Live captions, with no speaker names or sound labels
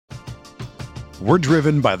We're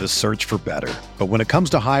driven by the search for better. But when it comes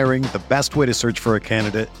to hiring, the best way to search for a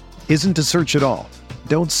candidate isn't to search at all.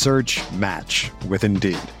 Don't search, match with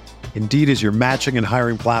Indeed. Indeed is your matching and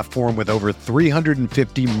hiring platform with over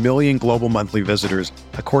 350 million global monthly visitors,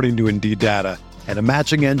 according to Indeed data, and a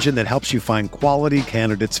matching engine that helps you find quality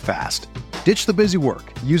candidates fast. Ditch the busy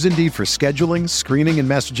work. Use Indeed for scheduling, screening, and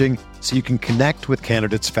messaging so you can connect with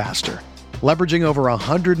candidates faster. Leveraging over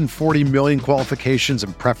 140 million qualifications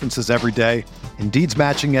and preferences every day, Indeed's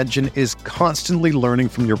matching engine is constantly learning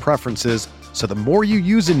from your preferences, so the more you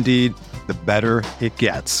use Indeed, the better it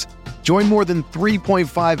gets. Join more than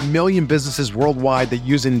 3.5 million businesses worldwide that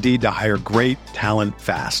use Indeed to hire great talent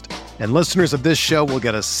fast. And listeners of this show will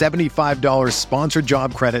get a $75 sponsored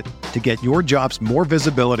job credit to get your jobs more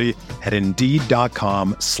visibility at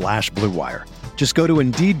Indeed.com/Blue Wire. Just go to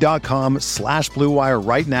Indeed.com/Blue Wire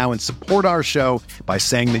right now and support our show by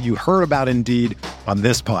saying that you heard about Indeed on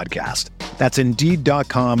this podcast. That's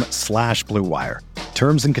Indeed.com/Blue Wire.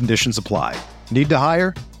 Terms and conditions apply. Need to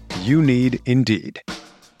hire? You need Indeed.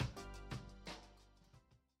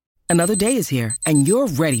 Another day is here, and you're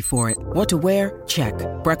ready for it. What to wear? Check.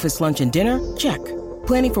 Breakfast, lunch, and dinner? Check.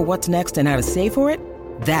 Planning for what's next and how to save for it?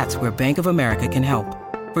 That's where Bank of America can help.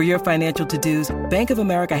 For your financial to-dos, Bank of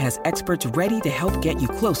America has experts ready to help get you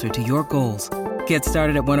closer to your goals. Get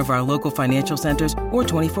started at one of our local financial centers or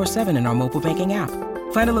 24/7 in our mobile banking app.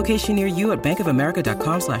 Find a location near you at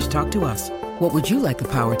bankofamerica.com/talktous. What would you like the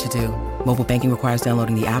power to do? Mobile banking requires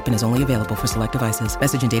downloading the app and is only available for select devices.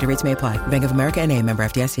 Message and data rates may apply. Bank of America N.A., member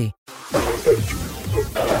FDIC. Mayo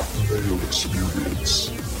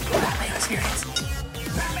Experience. Mayo Experience.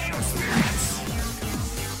 Mayo Experience.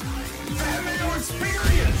 Mayo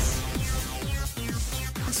Experience.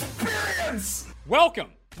 Experience.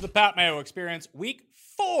 Welcome to the Pat Mayo Experience, week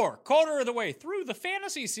 4, quarter of the way through the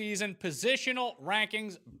fantasy season positional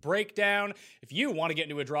rankings breakdown. If you want to get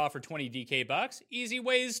into a draw for 20 DK bucks, easy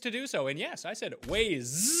ways to do so. And yes, I said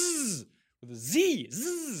ways with a Z,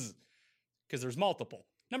 because there's multiple.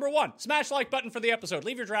 Number 1, smash the like button for the episode.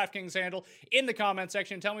 Leave your DraftKings handle in the comment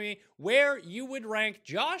section. Tell me where you would rank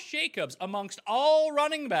Josh Jacobs amongst all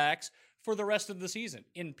running backs for the rest of the season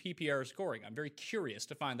in PPR scoring. I'm very curious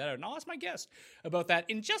to find that out, and I'll ask my guest about that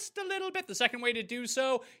in just a little bit. The second way to do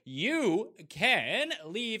so, you can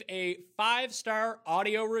leave a 5-star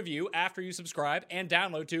audio review after you subscribe and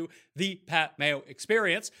download to the Pat Mayo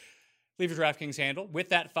Experience. Leave your DraftKings handle with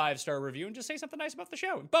that 5-star review and just say something nice about the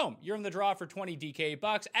show. And boom, you're in the draw for 20 DK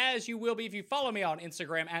bucks, as you will be if you follow me on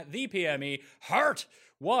Instagram at ThePME. Heart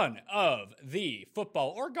one of the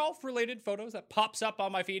football or golf-related photos that pops up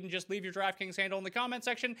on my feed, and just leave your DraftKings handle in the comment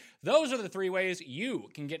section. Those are the 3 ways you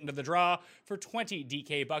can get into the draw for 20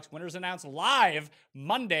 DK bucks. Winners announced live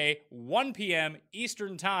Monday, 1 p.m.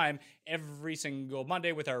 Eastern Time, every single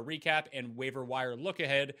Monday with our recap and waiver wire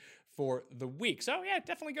look-ahead for the week. So yeah,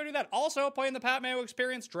 definitely go do that. Also, playing the Pat Mayo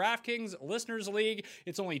Experience DraftKings Listeners League.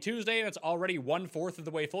 It's only Tuesday and it's already 1/4 of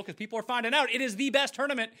the way full because people are finding out it is the best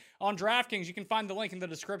tournament on DraftKings. You can find the link in the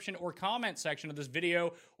description or comment section of this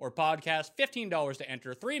video or podcast. $15 to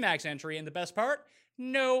enter, 3 max entry, and the best part,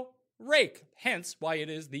 no rake. Hence why it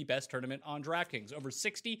is the best tournament on DraftKings. Over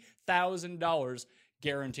 $60,000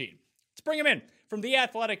 guaranteed. Let's bring him in. From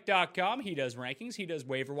theathletic.com, he does rankings, he does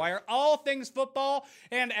waiver wire, all things football,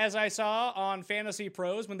 and as I saw on Fantasy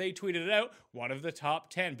Pros when they tweeted it out, one of the top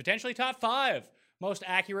 10, potentially top 5 most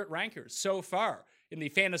accurate rankers so far in the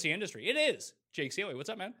fantasy industry. It is Jake Seeley. What's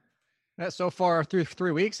up, man? So far through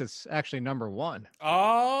 3 weeks, it's actually number 1.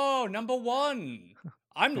 Oh, number 1.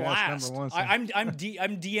 I'm last. Number 1, I'm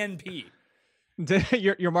DNP.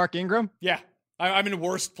 You're Mark Ingram? Yeah, I'm in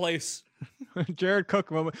worst place. Jared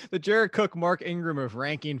Cook moment, the Jared Cook, Mark Ingram of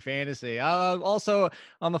ranking fantasy. Also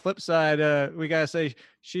on the flip side, we got to say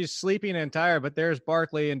she's sleeping and tired, but there's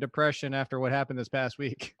Barkley in depression after what happened this past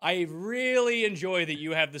week. I really enjoy that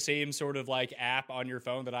you have the same sort of like app on your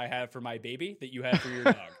phone that I have for my baby that you have for your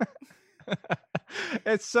dog.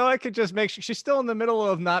 It's so I could just make sure she's still in the middle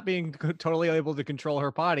of not being totally able to control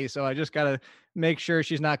her potty. So I just got to make sure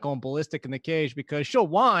she's not going ballistic in the cage, because she'll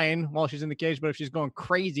whine while she's in the cage. But if she's going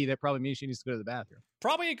crazy, that probably means she needs to go to the bathroom.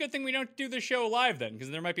 Probably a good thing we don't do the show live then, because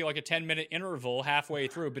there might be like a 10-minute interval halfway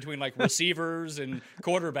through between like receivers and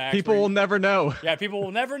quarterbacks. People will never know. Yeah, people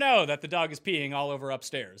will never know that the dog is peeing all over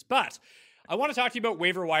upstairs. But I want to talk to you about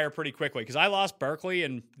waiver wire pretty quickly, because I lost Barkley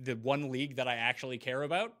in the one league that I actually care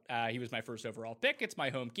about. He was my first overall pick. It's my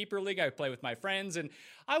home keeper league. I play with my friends, and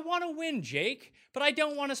I want to win, Jake, but I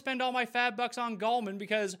don't want to spend all my fab bucks on Gallman,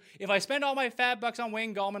 because if I spend all my fab bucks on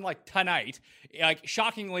Wayne Gallman like tonight, like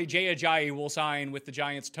shockingly, Jay Ajayi will sign with the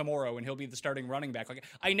Giants tomorrow, and he'll be the starting running back. Like,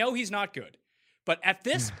 I know he's not good, But at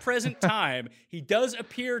this present time, he does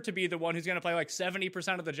appear to be the one who's going to play like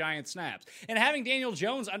 70% of the Giants snaps. And having Daniel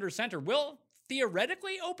Jones under center will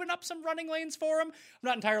theoretically open up some running lanes for him. I'm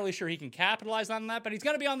not entirely sure he can capitalize on that, but he's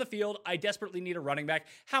going to be on the field. I desperately need a running back.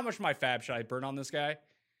 How much of my fab should I burn on this guy?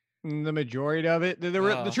 The majority of it.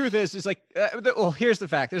 The truth is like, well, here's the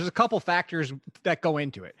fact. There's a couple factors that go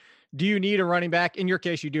into it. Do you need a running back? In your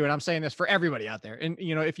case, you do. And I'm saying this for everybody out there. And,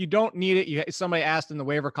 if you don't need it, somebody asked in the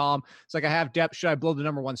waiver column, it's like, I have depth. Should I blow the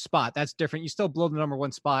number one spot? That's different. You still blow the number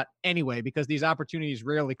one spot anyway, because these opportunities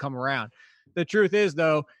rarely come around. The truth is,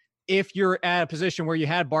 though, if you're at a position where you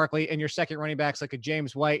had Barkley and your second running back's like a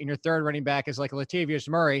James White and your third running back is like a Latavius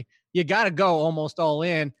Murray, you got to go almost all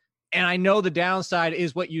in. And I know the downside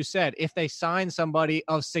is what you said. If they sign somebody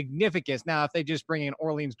of significance, now, if they just bring in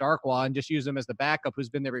Orleans Darkwa and just use him as the backup who's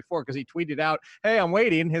been there before, because he tweeted out, hey, I'm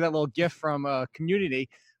waiting, hear that little gift from Community.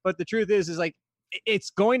 But the truth is like,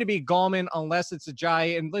 it's going to be Gallman unless it's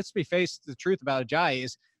Ajayi. And let's be faced, the truth about Ajayi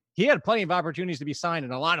is he had plenty of opportunities to be signed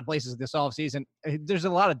in a lot of places this offseason. There's a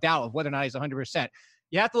lot of doubt of whether or not he's 100%.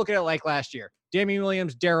 You have to look at it like last year. Damian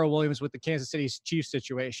Williams, Darrell Williams with the Kansas City Chiefs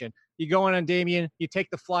situation. You go in on Damian, you take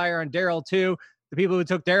the flyer on Darrell too. The people who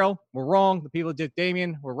took Darrell were wrong. The people who did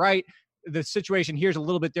Damian were right. The situation here is a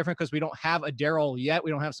little bit different because we don't have a Darrell yet.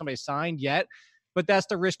 We don't have somebody signed yet. But that's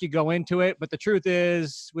the risk you go into it. But the truth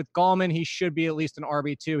is, with Gallman, he should be at least an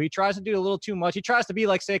RB2. He tries to do a little too much. He tries to be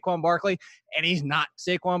like Saquon Barkley, and he's not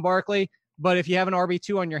Saquon Barkley. But if you have an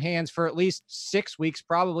RB2 on your hands for at least 6 weeks,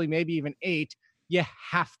 probably maybe even 8, you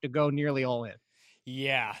have to go nearly all in.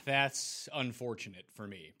 Yeah, that's unfortunate for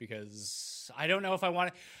me because I don't know if I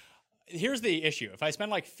want to. Here's the issue. If I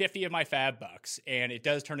spend like 50 of my fab bucks and it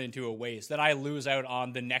does turn into a waste, then I lose out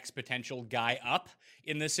on the next potential guy up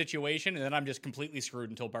in this situation, and then I'm just completely screwed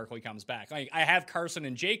until Barkley comes back. Like, I have Carson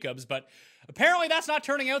and Jacobs, but apparently that's not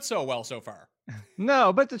turning out so well so far.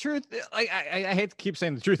 No, but the truth, I hate to keep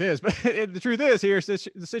saying the truth is, but the truth is here,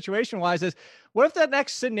 the situation-wise is, what if that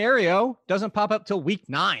next scenario doesn't pop up till week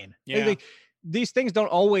 9? Yeah. These things don't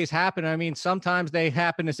always happen. I mean, sometimes they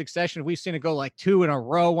happen in succession. We've seen it go like 2 in a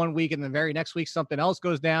row one week, and the very next week something else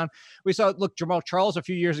goes down. We saw, Jamal Charles a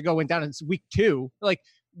few years ago went down in week 2. Like,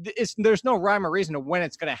 there's no rhyme or reason to when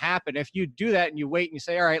it's going to happen. If you do that and you wait and you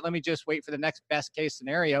say, all right, let me just wait for the next best case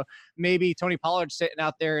scenario, maybe Tony Pollard's sitting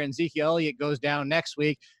out there and Ezekiel Elliott goes down next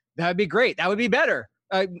week. That would be great. That would be better.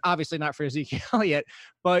 Obviously not for Ezekiel Elliott,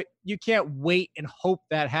 but you can't wait and hope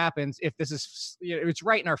that happens if this is, it's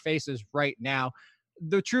right in our faces right now.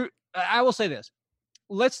 The truth, I will say this.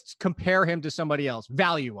 Let's compare him to somebody else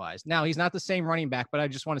value-wise. Now, he's not the same running back, but I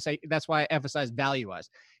just want to say that's why I emphasize value-wise.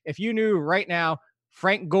 If you knew right now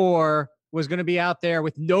Frank Gore was going to be out there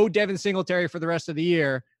with no Devin Singletary for the rest of the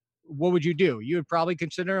year, what would you do? You would probably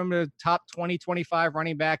consider him a top 20, 25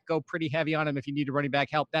 running back, go pretty heavy on him if you need a running back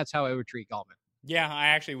help. That's how I would treat Gallman. Yeah, I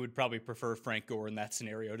actually would probably prefer Frank Gore in that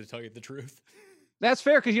scenario, to tell you the truth. That's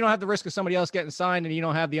fair because you don't have the risk of somebody else getting signed and you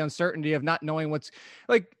don't have the uncertainty of not knowing what's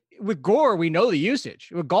like. With Gore, we know the usage.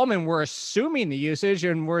 With Gallman, we're assuming the usage,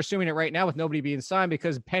 and we're assuming it right now with nobody being signed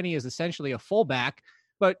because Penny is essentially a fullback.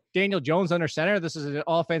 But Daniel Jones under center, this is an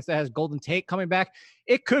offense that has Golden Tate coming back.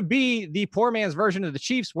 It could be the poor man's version of the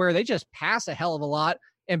Chiefs where they just pass a hell of a lot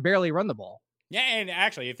and barely run the ball. Yeah, and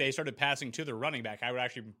actually, if they started passing to the running back, I would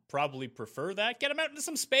actually probably prefer that. Get them out into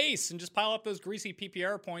some space and just pile up those greasy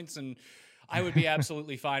PPR points, and I would be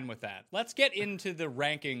absolutely fine with that. Let's get into the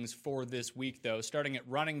rankings for this week, though, starting at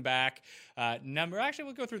running back. Actually,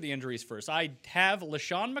 we'll go through the injuries first. I have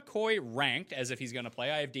LaShawn McCoy ranked as if he's going to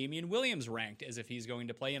play. I have Damian Williams ranked as if he's going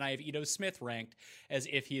to play, and I have Ito Smith ranked as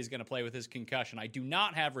if he is going to play with his concussion. I do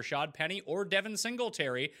not have Rashad Penny or Devin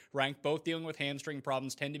Singletary ranked, both dealing with hamstring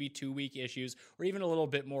problems, tend to be 2-week issues, or even a little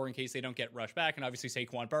bit more in case they don't get rushed back. And obviously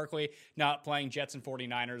Saquon Barkley not playing Jets and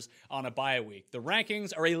 49ers on a bye week. The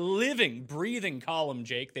rankings are a living, breathing column,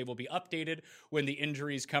 Jake. They will be updated when the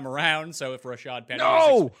injuries come around. So if Rashad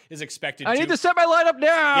Penny is expected I need to set my lineup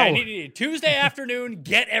now. Yeah, I need Tuesday afternoon,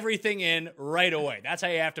 get everything in right away. That's how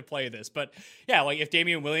you have to play this. But yeah, like if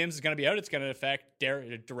Damian Williams is going to be out, it's going to affect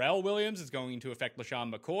Darrell Williams. It's going to affect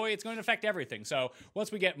LaShawn McCoy. It's going to affect everything. So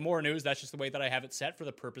once we get more news, that's just the way that I have it set for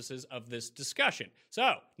the purposes of this discussion.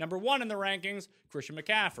 So number 1 in the rankings, Christian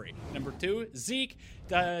McCaffrey. Number 2, Zeke,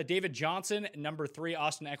 David Johnson. Number 3,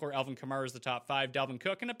 Austin Eckler, Alvin Kamara is the top 5. Dalvin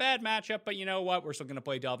Cook in a bad matchup, but you know what? We're still going to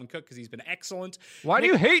play Dalvin Cook because he's been excellent. Why do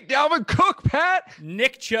you hate Dalvin Cook, Pat?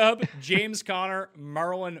 Nick Chubb, James Conner,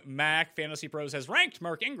 Marlon Mack. Fantasy Pros has ranked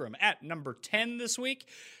Mark Ingram at number 10 this week.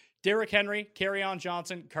 Derrick Henry, Kerryon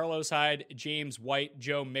Johnson, Carlos Hyde, James White,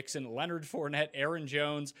 Joe Mixon, Leonard Fournette, Aaron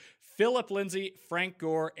Jones, Phillip Lindsay, Frank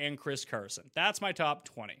Gore, and Chris Carson. That's my top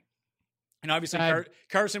 20. And obviously,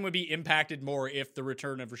 Carson would be impacted more if the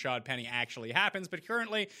return of Rashad Penny actually happens. But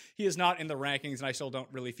currently, he is not in the rankings, and I still don't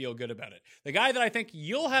really feel good about it. The guy that I think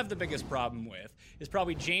you'll have the biggest problem with is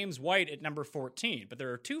probably James White at number 14. But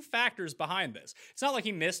there are two factors behind this. It's not like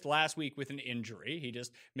he missed last week with an injury. He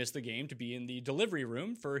just missed the game to be in the delivery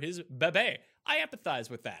room for his bebe. I empathize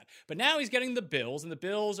with that. But now he's getting the Bills, and the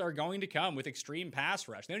Bills are going to come with extreme pass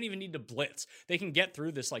rush. They don't even need to blitz. They can get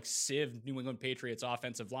through this like sieve New England Patriots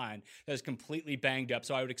offensive line that is completely banged up.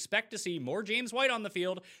 So I would expect to see more James White on the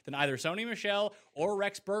field than either Sony Michel or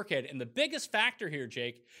Rex Burkhead. And the biggest factor here,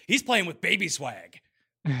 Jake, he's playing with baby swag.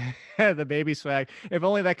 The baby swag. If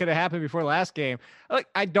only that could have happened before last game. Like,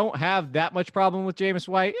 I don't have that much problem with James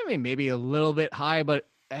White. I mean, maybe a little bit high, but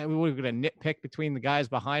we're going to nitpick between the guys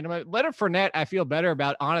behind him. Leonard Fournette, I feel better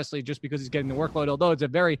about, honestly, just because he's getting the workload, although it's a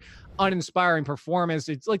very uninspiring performance.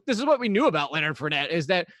 It's like, this is what we knew about Leonard Fournette, is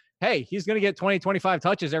that, hey, he's going to get 20, 25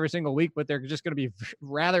 touches every single week, but they're just going to be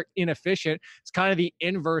rather inefficient. It's kind of the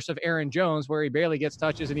inverse of Aaron Jones, where he barely gets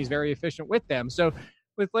touches and he's very efficient with them. So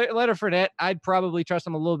with Leonard Fournette, I'd probably trust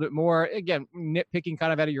him a little bit more. Again, nitpicking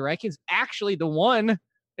kind of out of your rankings. Actually, the one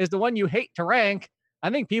is the one you hate to rank. I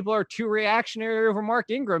think people are too reactionary over Mark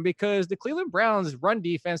Ingram because the Cleveland Browns run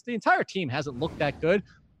defense, the entire team hasn't looked that good,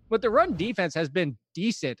 but the run defense has been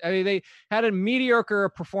decent. I mean, they had a mediocre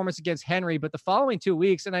performance against Henry, but the following 2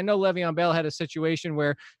 weeks, and I know Le'Veon Bell had a situation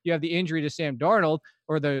where you have the injury to Sam Darnold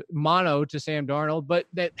or the mono to Sam Darnold, but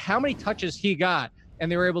that how many touches he got,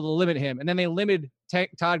 and they were able to limit him. And then they limited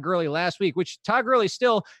Todd Gurley last week, which Todd Gurley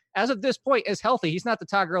still, as of this point, is healthy. He's not the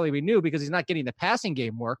Todd Gurley we knew because he's not getting the passing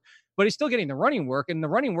game work, but he's still getting the running work. And the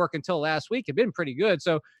running work until last week had been pretty good.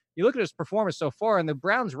 So you look at his performance so far, and the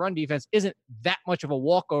Browns' run defense isn't that much of a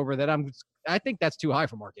walkover that I think that's too high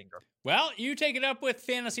for Mark Ingram. Well, you take it up with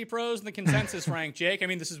Fantasy Pros and the consensus rank, Jake. I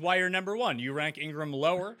mean, this is why you're number one. You rank Ingram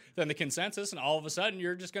lower than the consensus, and all of a sudden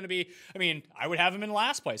you're just going to be, I mean, I would have him in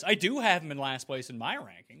last place. I do have him in last place in my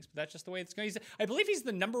rankings, but that's just the way it's going. I believe he's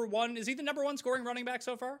the number one. Is he the number one scoring running back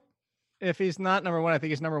so far? If he's not number one, I think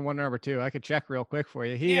he's number one or number two. I could check real quick for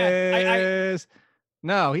you. He is.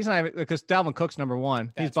 No, he's not, because Dalvin Cook's number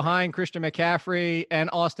one. He's behind right. Christian McCaffrey and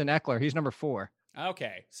Austin Eckler. He's number four.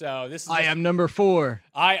 Okay, so this is. I am number four.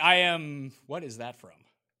 I am. What is that from?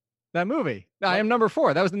 That movie. I am number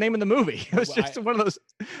four. That was the name of the movie. It was just one of those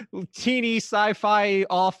teeny sci-fi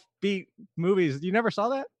offbeat movies. You never saw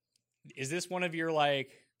that? Is this one of your like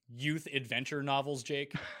youth adventure novels,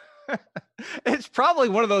 Jake? It's probably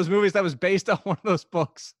one of those movies that was based on one of those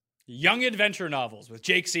books. Young adventure novels with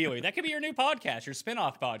Jake Seeley. That could be your new podcast, your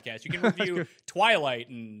spin-off podcast. You can review Twilight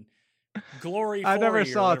and Glory. I never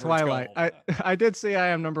saw Twilight. I did see I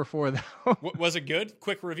am number four though. Was it good?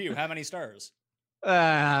 Quick review. How many stars?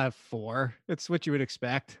 4. It's what you would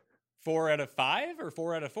expect. 4 out of 5 or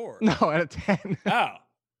 4 out of 4? No, out of 10. Oh.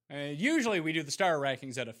 Usually we do the star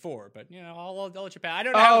rankings out of 4, but you know, I'll let you pass. I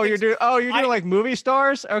don't know. Oh, you're doing like movie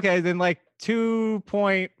stars? Okay, then like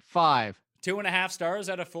 2.5. 2.5 stars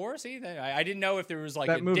out of 4. See, I didn't know if there was like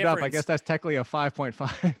that a moved difference. up. I guess that's technically a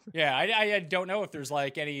 5.5. Yeah, I don't know if there's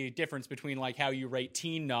like any difference between like how you rate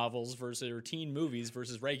teen novels or teen movies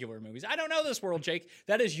versus regular movies. I don't know this world, Jake.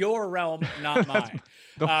 That is your realm, not mine.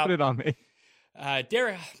 Don't put it on me.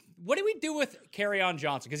 Derek, what do we do with Kerryon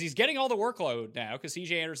Johnson? Because he's getting all the workload now because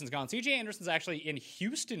C.J. Anderson's gone. C.J. Anderson's actually in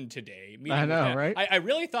Houston today. I know, right? I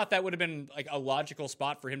really thought that would have been like a logical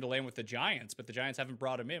spot for him to land with the Giants, but the Giants haven't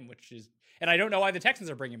brought him in, and I don't know why the Texans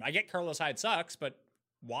are bringing him. I get Carlos Hyde sucks, but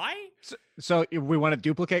why? So if we want to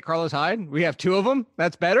duplicate Carlos Hyde, we have 2 of them.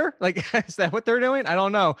 That's better. Like, is that what they're doing? I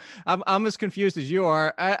don't know. I'm as confused as you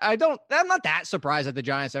are. I'm not that surprised that the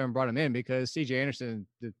Giants haven't brought him in because CJ Anderson,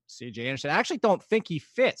 I actually don't think he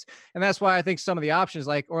fits. And that's why I think some of the options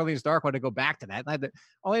like Orleans Darkwa, to go back to that,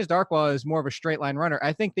 Orleans Darkwa is more of a straight line runner.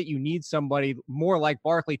 I think that you need somebody more like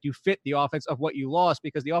Barkley to fit the offense of what you lost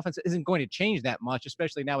because the offense isn't going to change that much,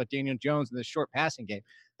 especially now with Daniel Jones and the short passing game.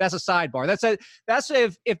 That's a sidebar. That's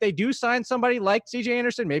if they do sign somebody like CJ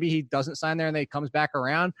Anderson, maybe he doesn't sign there and they comes back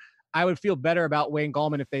around. I would feel better about Wayne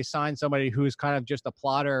Gallman if they sign somebody who's kind of just a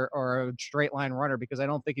plotter or a straight line runner, because I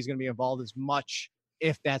don't think he's going to be involved as much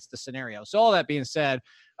if that's the scenario. So all that being said,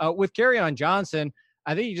 with Kerryon Johnson,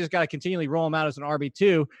 I think you just got to continually roll him out as an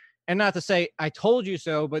RB2. And not to say I told you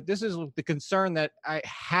so, but this is the concern that I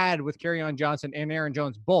had with Kerryon Johnson and Aaron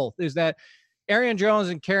Jones both, is that Arian Jones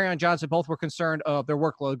and Kerryon Johnson both were concerned of their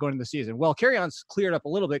workload going into the season. Well, Kerryon's cleared up a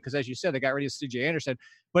little bit because, as you said, they got rid of C.J. Anderson,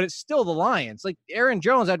 but it's still the Lions. Like Aaron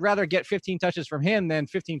Jones, I'd rather get 15 touches from him than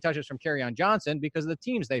 15 touches from Kerryon Johnson because of the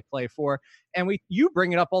teams they play for. And you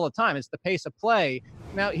bring it up all the time. It's the pace of play.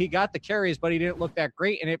 Now, he got the carries, but he didn't look that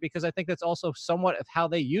great in it because I think that's also somewhat of how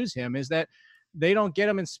they use him, is that they don't get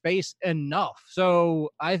him in space enough. So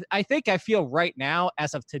I think I feel right now,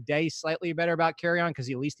 as of today, slightly better about Kerryon because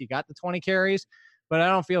at least he got the 20 carries, but I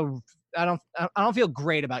don't feel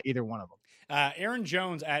great about either one of them. Aaron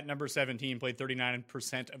Jones at number 17 played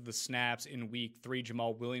 39% of the snaps in week 3.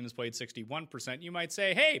 Jamal Williams played 61%. You might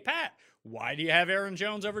say, hey, Pat, why do you have Aaron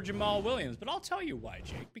Jones over Jamal Williams? But I'll tell you why,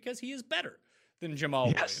 Jake, because he is better than Jamal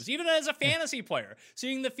Williams. Even as a fantasy player,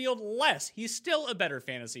 seeing the field less, he's still a better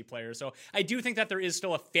fantasy player. So I do think that there is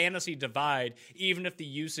still a fantasy divide, even if the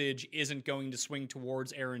usage isn't going to swing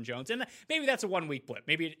towards Aaron Jones. And maybe that's a 1 week blip.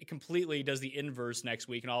 Maybe it completely does the inverse next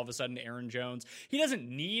week, and all of a sudden Aaron Jones, he doesn't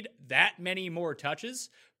need that many more touches,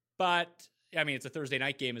 but I mean, it's a Thursday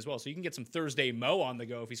night game as well, so you can get some Thursday Mo on the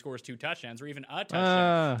go if he scores 2 touchdowns or even a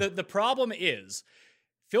touchdown. The problem is,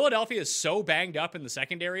 Philadelphia is so banged up in the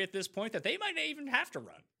secondary at this point that they might not even have to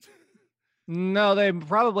run. No, they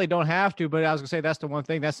probably don't have to, but I was going to say that's the one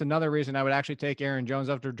thing. That's another reason I would actually take Aaron Jones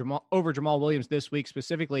over Jamal Williams this week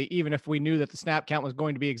specifically, even if we knew that the snap count was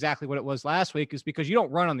going to be exactly what it was last week, is because you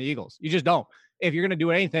don't run on the Eagles. You just don't. If you're going to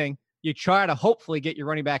do anything, you try to hopefully get your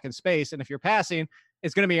running back in space, and if you're passing,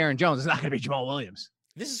 it's going to be Aaron Jones. It's not going to be Jamal Williams.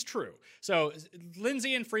 This is true. So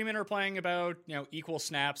Lindsey and Freeman are playing about, equal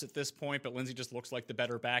snaps at this point, but Lindsey just looks like the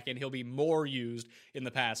better back, and he'll be more used in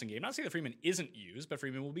the passing game. Not saying that Freeman isn't used, but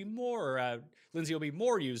Freeman will be more, Lindsey will be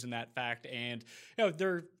more used in that fact. And,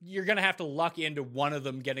 you're going to have to luck into one of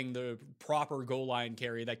them getting the proper goal line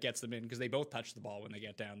carry that gets them in because they both touch the ball when they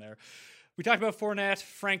get down there. We talked about Fournette.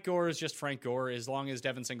 Frank Gore is just Frank Gore. As long as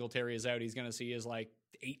Devin Singletary is out, he's going to see his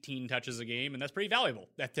 18 touches a game, and that's pretty valuable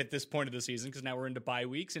at this point of the season because now we're into bye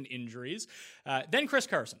weeks and injuries. Then Chris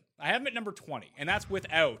Carson. I have him at number 20, and that's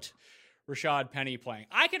without Rashad Penny playing.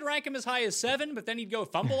 I could rank him as high as 7, but then he'd go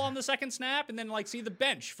fumble on the second snap and then see the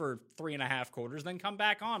bench for 3.5 quarters, then come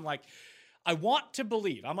back on. I want to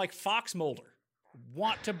believe. I'm like Fox Mulder.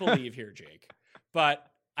 Want to believe here, Jake. But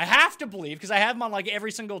I have to believe because I have him on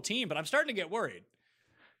every single team, but I'm starting to get worried.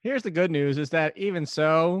 Here's the good news is that even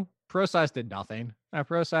so, ProSize did nothing.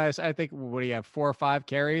 ProSize, I think, what do you have, 4 or 5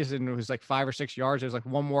 carries, and it was 5 or 6 yards. There's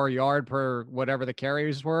 1 more yard per whatever the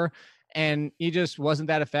carries were, and he just wasn't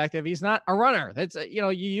that effective. He's not a runner. That's you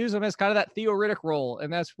use him as kind of that Theo Riddick role,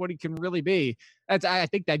 and that's what he can really be. I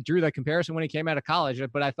think that drew that comparison when he came out of college,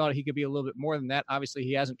 but I thought he could be a little bit more than that. Obviously,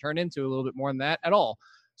 he hasn't turned into a little bit more than that at all.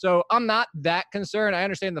 So I'm not that concerned. I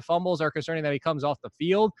understand the fumbles are concerning that he comes off the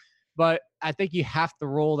field, but I think you have to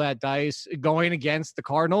roll that dice going against the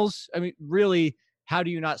Cardinals. I mean, really, how do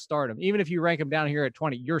you not start him? Even if you rank him down here at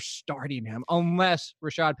 20, you're starting him unless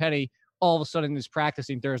Rashad Penny all of a sudden is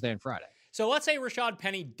practicing Thursday and Friday. So let's say Rashad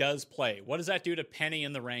Penny does play. What does that do to Penny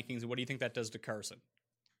in the rankings, and what do you think that does to Carson?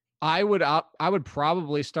 I would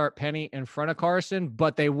probably start Penny in front of Carson,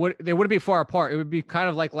 but they wouldn't be far apart. It would be kind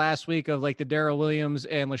of like last week of the Darrell Williams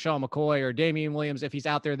and LaShawn McCoy, or Damian Williams if he's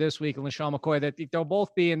out there this week, and LaShawn McCoy, that they'll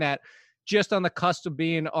both be in that just on the cusp of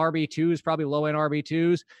being RB2s, probably low end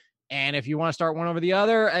RB2s. And if you want to start one over the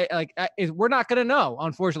other, we're not going to know,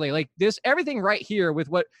 unfortunately. Everything right here with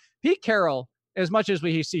what Pete Carroll, as much as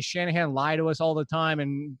we see Shanahan lie to us all the time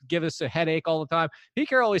and give us a headache all the time, Pete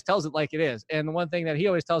Carroll always tells it like it is. And the one thing that he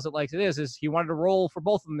always tells it like it is he wanted to roll for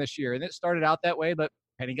both of them this year. And it started out that way, but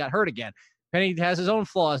Penny got hurt again. Penny has his own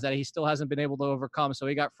flaws that he still hasn't been able to overcome. So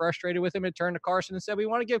he got frustrated with him and turned to Carson and said, we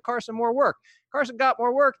want to give Carson more work. Carson got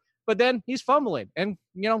more work, but then he's fumbling. And,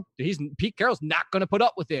 Pete Carroll's not going to put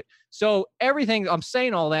up with it. So everything, I'm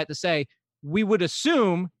saying all that to say, we would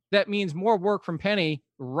assume that means more work from Penny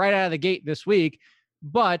right out of the gate this week,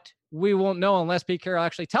 but we won't know unless Pete Carroll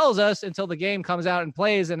actually tells us until the game comes out and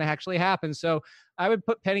plays and it actually happens. So I would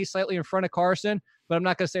put Penny slightly in front of Carson, but I'm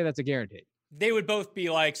not going to say that's a guarantee. They would both be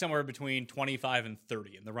somewhere between 25 and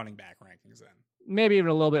 30 in the running back rankings then. Maybe even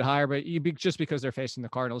a little bit higher, but just because they're facing the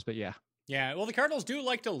Cardinals, but yeah. Yeah, well, the Cardinals do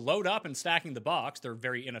like to load up and stacking the box. They're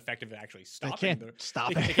very ineffective at actually stopping. They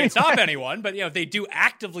can't they can't stop anyone, but they do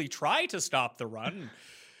actively try to stop the run.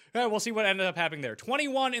 We'll see what ended up happening there.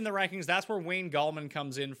 21 in the rankings. That's where Wayne Gallman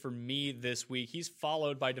comes in for me this week. He's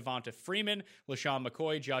followed by Devonta Freeman, LaShawn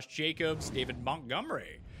McCoy, Josh Jacobs, David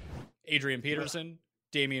Montgomery, Adrian Peterson,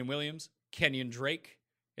 Damian Williams, Kenyon Drake,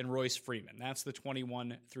 and Royce Freeman. That's the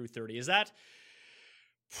 21 through 30. Is that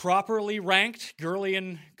properly ranked Gurley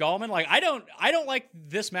and Gallman. Like I don't like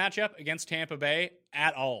this matchup against Tampa Bay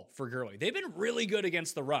at all for Gurley. They've been really good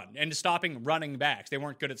against the run and stopping running backs. They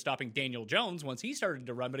weren't good at stopping Daniel Jones once he started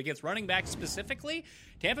to run, but against running backs specifically,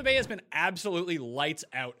 Tampa Bay has been absolutely lights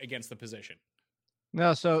out against the position.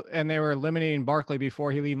 No, and they were eliminating Barkley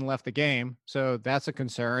before he even left the game. So that's a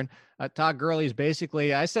concern. Todd Gurley's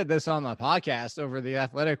basically, I said this on the podcast over The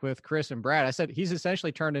Athletic with Chris and Brad. I said he's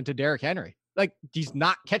essentially turned into Derrick Henry. Like he's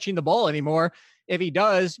not catching the ball anymore. If he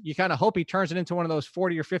does, you kind of hope he turns it into one of those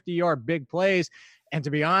 40 or 50-yard big plays. And to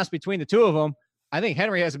be honest, between the two of them, I think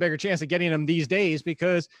Henry has a bigger chance of getting them these days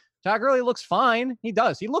because Todd Gurley looks fine. He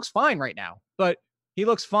does. He looks fine right now, but he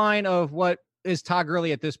looks fine of what is Todd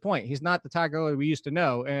Gurley at this point. He's not the Todd Gurley we used to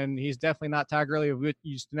know, and he's definitely not Todd Gurley we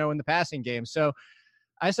used to know in the passing game. So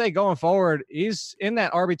I say going forward, he's in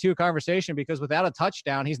that RB2 conversation because without a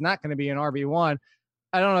touchdown, he's not going to be an RB1.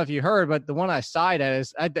 I don't know if you heard, but the one I side at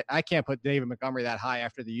is I can't put David Montgomery that high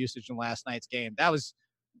after the usage in last night's game.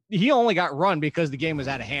 He only got run because the game was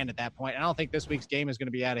out of hand at that point. I don't think this week's game is going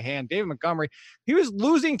to be out of hand. David Montgomery, he was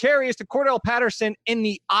losing carries to Cordell Patterson in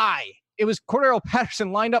the eye. It was Cordell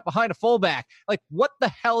Patterson lined up behind a fullback. Like, what the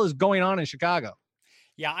hell is going on in Chicago?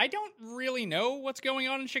 Yeah, I don't really know what's going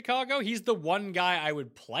on in Chicago. He's the one guy I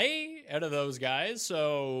would play out of those guys,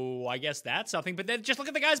 so I guess that's something. But then just look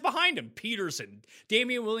at the guys behind him. Peterson,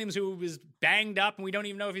 Damian Williams, who is banged up, and we don't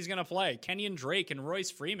even know if he's going to play. Kenyon Drake and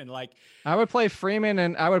Royce Freeman. Like, I would play Freeman,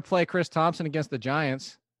 and I would play Chris Thompson against the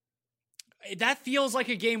Giants. That feels like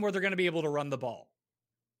a game where they're going to be able to run the ball.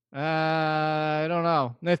 I don't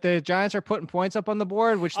know. If the Giants are putting points up on the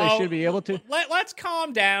board, which they should be able to. Let's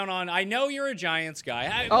calm down on. I know you're a Giants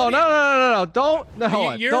guy. No. Don't.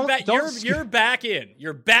 No, you're back in.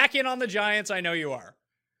 You're back in on the Giants. I know you are.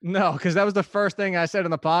 No, because that was the first thing I said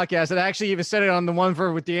in the podcast. And I actually even said it on the one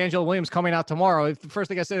with DeAngelo Williams coming out tomorrow. The first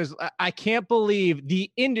thing I said is, I can't believe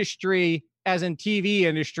the industry, as in TV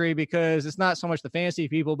industry, because it's not so much the fantasy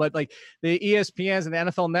people, but like the ESPNs and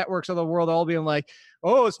the NFL networks of the world all being like,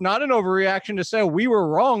 oh, it's not an overreaction to say we were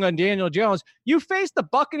wrong on Daniel Jones. You faced the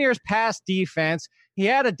Buccaneers pass defense. He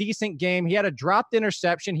had a decent game. He had a dropped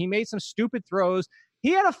interception. He made some stupid throws. He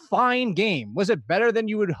had a fine game. Was it better than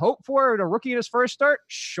you would hope for in a rookie in his first start?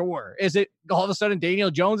 Sure. Is it all of a sudden Daniel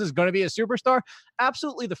Jones is going to be a superstar?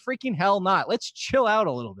 Absolutely the freaking hell not. Let's chill out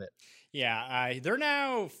a little bit. Yeah, they're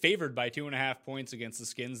now favored by 2.5 points against the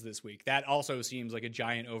Skins this week. That also seems like a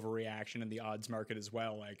giant overreaction in the odds market as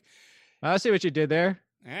well. Like, I see what you did there.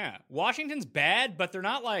 Yeah, Washington's bad, but they're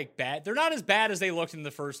not like bad. They're not as bad as they looked in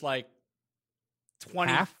the first like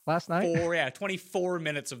 24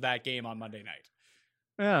 minutes of that game on Monday night.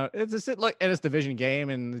 Yeah, it's a division game,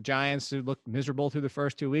 and the Giants who looked miserable through the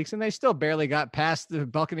first 2 weeks, and they still barely got past the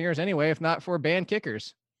Buccaneers anyway, if not for banned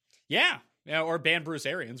kickers. Yeah, or ban Bruce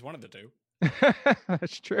Arians, one of the two.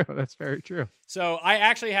 That's true. That's very true. So I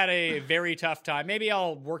actually had a very tough time. Maybe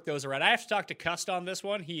I'll work those around. I have to talk to Cust on this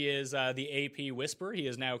one. He is the AP whisperer. He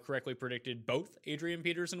has now correctly predicted both Adrian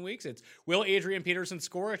Peterson weeks. It's, will Adrian Peterson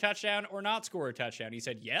score a touchdown or not score a touchdown? He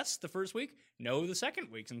said yes the first week, no the second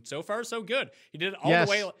week. And so far, so good. He did it all the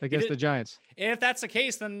way against the Giants. And if that's the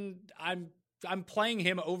case, then I'm playing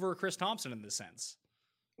him over Chris Thompson in this sense.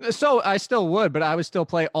 So I still would, but I would still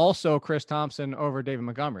play also Chris Thompson over David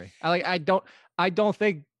Montgomery. I don't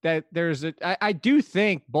think that I do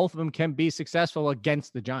think both of them can be successful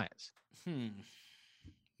against the Giants.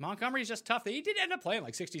 Montgomery's just tough. He did end up playing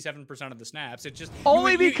like 67% of the snaps. It just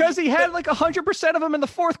only because he had like 100% of them in the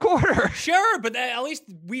fourth quarter. Sure, but at least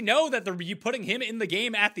we know that you putting him in the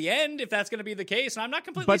game at the end if that's going to be the case. And I'm not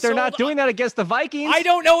completely. But they're not doing that against the Vikings. I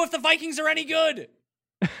don't know if the Vikings are any good.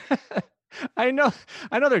 I know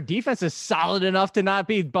their defense is solid enough to not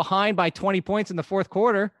be behind by 20 points in the fourth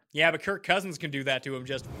quarter. Yeah, but Kirk Cousins can do that to him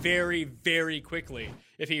just very, very quickly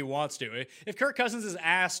if he wants to. If Kirk Cousins is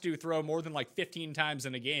asked to throw more than like 15 times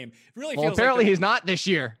in a game, it really feels apparently like he's not this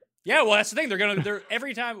year. Yeah, well, that's the thing. They're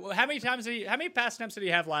every time. How many pass attempts did he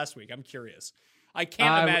have last week? I'm curious. I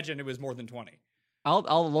can't imagine it was more than 20.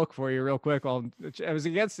 I'll look for you real quick. Well, it was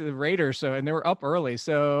against the Raiders, and they were up early.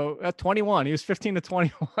 So at 21, he was 15 to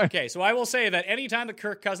 21. Okay, so I will say that anytime that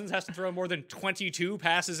Kirk Cousins has to throw more than 22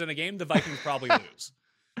 passes in a game, the Vikings probably lose.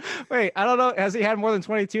 Wait, I don't know. Has he had more than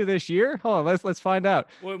 22 this year? Hold on, let's find out.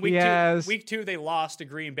 Well, week two, they lost to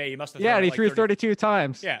Green Bay. He must have. Yeah, and he threw 32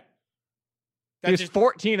 times. Yeah. He was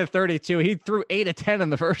 14 to 32. He threw 8 to 10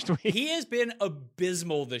 in the first week. He has been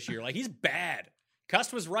abysmal this year. Like, he's bad.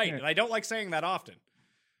 Cust was right, and I don't like saying that often.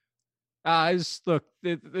 Look,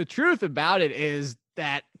 the truth about it is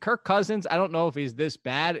that Kirk Cousins, I don't know if he's this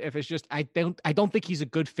bad. If it's just I don't think he's a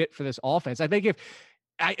good fit for this offense. I think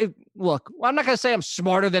Look, I'm not going to say I'm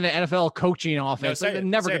smarter than an NFL coaching offense. No, I'm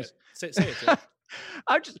never going to say it.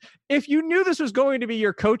 If you knew this was going to be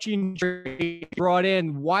your coaching brought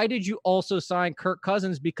in, why did you also sign Kirk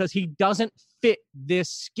Cousins? Because he doesn't fit this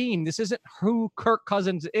scheme. This isn't who Kirk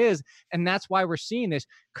Cousins is, and that's why we're seeing this.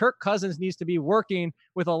 Kirk Cousins needs to be working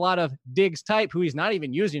with a lot of Diggs type, who he's not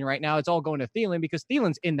even using right now. It's all going to Thielen because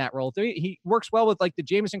Thielen's in that role. He works well with like the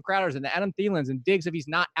Jamison Crowders and the Adam Thielens and Diggs if he's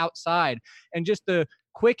not outside, and just the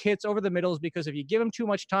quick hits over the middles, because if you give him too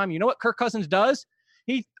much time, you know what Kirk Cousins does?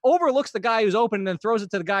 He overlooks the guy who's open and then throws it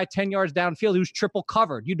to the guy 10 yards downfield who's triple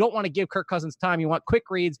covered. You don't want to give Kirk Cousins time. You want quick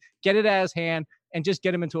reads, get it at his hand, and just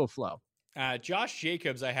get him into a flow. Josh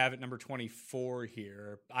Jacobs, I have at number 24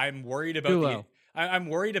 here. I'm worried about I'm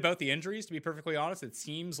worried about the injuries, to be perfectly honest. It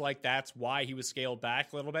seems like that's why he was scaled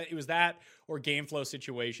back a little bit. It was that or game flow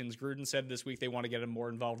situations. Gruden said this week they want to get him more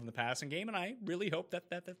involved in the passing game, and I really hope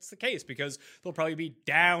that's the case, because they'll probably be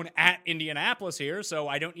down at Indianapolis here, so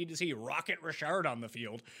I don't need to see Rocket Richard on the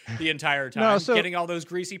field the entire time getting all those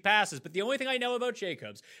greasy passes. But the only thing I know about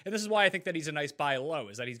Jacobs, and this is why I think that he's a nice buy low,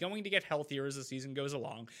 is that he's going to get healthier as the season goes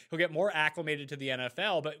along. He'll get more acclimated to the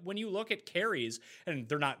NFL, but when you look at carries, and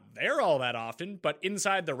they're not there all that often, but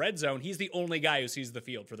inside the red zone, he's the only guy who sees the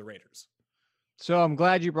field for the Raiders. So I'm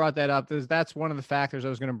glad you brought that up. That's one of the factors I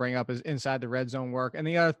was going to bring up is inside the red zone work. And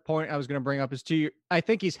the other point I was going to bring up is I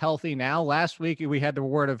think he's healthy now. Last week, we had the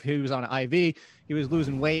word of he was on IV. He was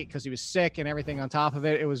losing weight because he was sick and everything on top of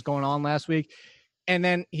it. It was going on last week. And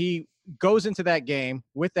then he goes into that game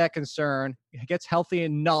with that concern, gets healthy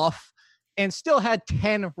enough, and still had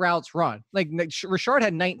 10 routes run. Like Richard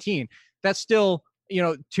had 19. That's still,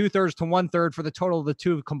 2/3 to 1/3 for the total of the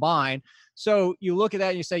two combined. So you look at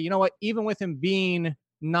that and you say, you know what, even with him being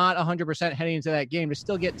not 100% heading into that game, to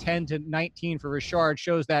still get 10 to 19 for Richard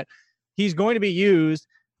shows that he's going to be used.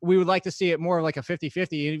 We would like to see it more like a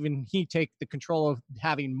 50-50, even he take the control of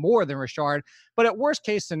having more than Richard. But at worst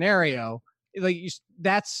case scenario, it's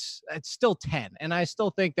still 10. And I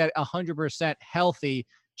still think that 100% healthy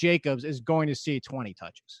Jacobs is going to see 20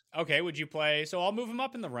 touches. Okay, would you play? So I'll move him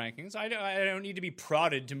up in the rankings. I don't need to be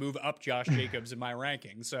prodded to move up Josh Jacobs in my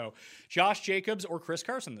rankings. So Josh Jacobs or Chris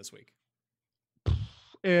Carson this week?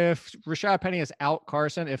 If Rashad Penny is out,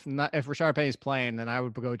 Carson. If Rashad Penny is playing, then I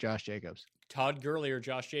would go Josh Jacobs. Todd Gurley or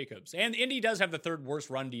Josh Jacobs. And Indy does have the third worst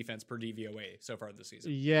run defense per DVOA so far this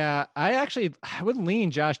season. Yeah, I would lean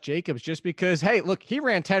Josh Jacobs just because, hey, look, he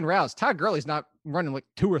ran 10 routes. Todd Gurley's not running like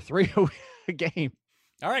 2 or 3 a game.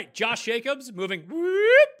 All right, Josh Jacobs moving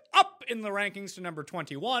up in the rankings to number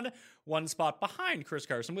 21, one spot behind Chris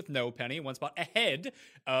Carson with no Penny, one spot ahead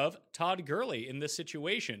of Todd Gurley in this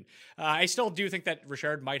situation. I still do think that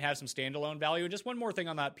Richard might have some standalone value. And just one more thing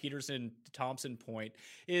on that Peterson-Thompson point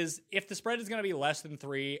is if the spread is going to be less than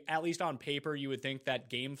 3, at least on paper, you would think that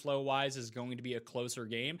game flow-wise is going to be a closer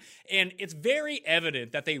game. And it's very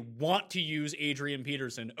evident that they want to use Adrian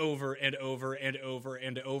Peterson over and over and over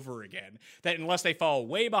and over again. That unless they fall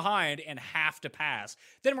way behind and have to pass,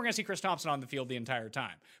 then we're going to see Chris Thompson on the field the entire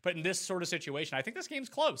time. But in this sort of situation, I think this game's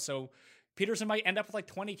close. So Peterson might end up with like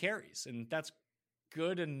 20 carries, and that's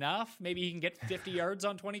good enough. Maybe he can get 50 yards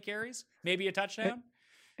on 20 carries, maybe a touchdown.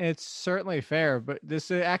 It's certainly fair, but this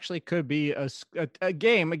actually could be a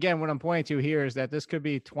game. Again, what I'm pointing to here is that this could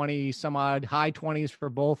be 20 some odd, high 20s for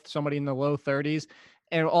both, somebody in the low 30s.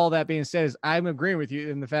 And all that being said is I'm agreeing with you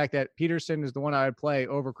in the fact that Peterson is the one I would play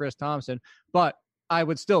over Chris Thompson, but I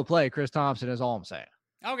would still play Chris Thompson is all I'm saying.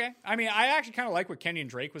 Okay. I mean, I actually kind of like what Kenyon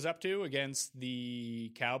Drake was up to against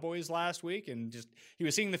the Cowboys last week, and just he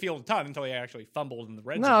was seeing the field a ton until he actually fumbled in the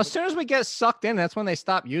red zone. No, as soon as we get sucked in, that's when they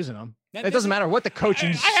stop using them. It doesn't matter what the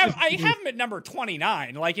coaching. I have him at number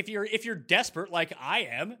 29. Like if you're desperate, like I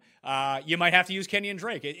am, you might have to use Kenyon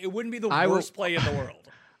Drake. It wouldn't be the worst play in the world.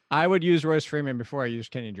 I would use Royce Freeman before I use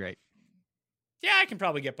Kenyon Drake. Yeah, I can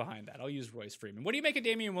probably get behind that. I'll use Royce Freeman. What do you make of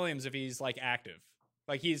Damian Williams if he's like active?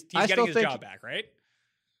 Like he's getting his job back, right?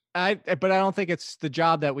 But I don't think it's the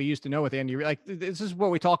job that we used to know with Andy. Like this is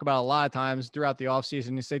what we talk about a lot of times throughout the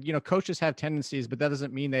offseason. He said, coaches have tendencies, but that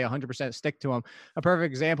doesn't mean they 100% stick to them. A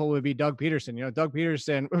perfect example would be Doug Peterson. Doug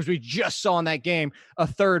Peterson, as we just saw in that game, a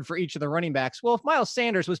third for each of the running backs. Well, if Miles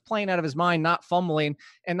Sanders was playing out of his mind, not fumbling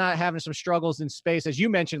and not having some struggles in space, as you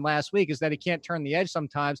mentioned last week, is that he can't turn the edge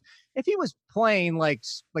sometimes. If he was playing like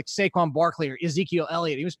Saquon Barkley or Ezekiel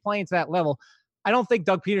Elliott, he was playing to that level, I don't think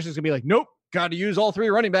Doug Peterson's going to be like, nope, got to use all 3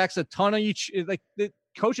 running backs, a ton of each. Like the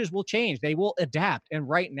coaches will change. They will adapt. And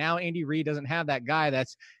right now, Andy Reid doesn't have that guy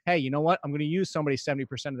that's, hey, you know what? I'm going to use somebody 70%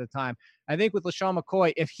 of the time. I think with LaShawn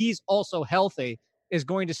McCoy, if he's also healthy, is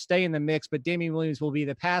going to stay in the mix, but Damian Williams will be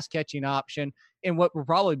the pass catching option in what will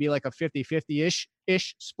probably be like a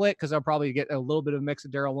 50-50-ish split, because I'll probably get a little bit of a mix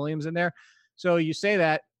of Darrell Williams in there. So you say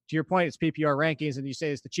that, to your point, it's PPR rankings, and you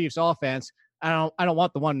say it's the Chiefs offense. I don't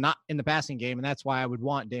want the one not in the passing game, and that's why I would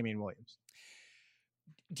want Damian Williams.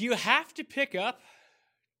 Do you have to pick up?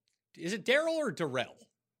 Is it Darrell or Darrell?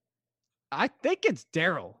 I think it's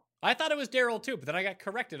Darrell. I thought it was Darrell too, but then I got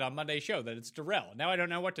corrected on Monday's show that it's Darrell. Now I don't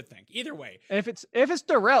know what to think. Either way, if it's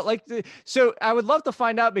Darrell, so I would love to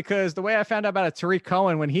find out, because the way I found out about Tariq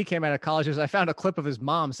Cohen when he came out of college is I found a clip of his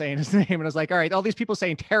mom saying his name, and I was like, all right, all these people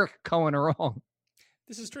saying Tariq Cohen are wrong.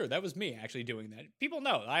 This is true. That was me actually doing that. People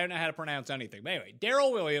know I don't know how to pronounce anything. But anyway,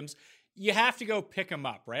 Darrell Williams, you have to go pick him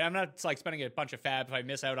up, right? I'm not like spending a bunch of fab. If I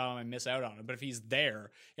miss out on him, I miss out on him. But if he's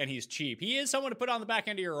there and he's cheap, he is someone to put on the back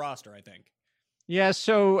end of your roster, I think. Yeah,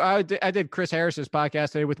 so I did Chris Harris's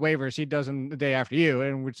podcast today with waivers. He does them the day after you,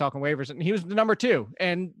 and we're talking waivers, and he was the number 2.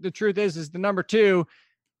 And the truth is the number 2,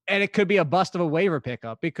 and it could be a bust of a waiver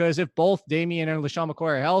pickup, because if both Damian and LeSean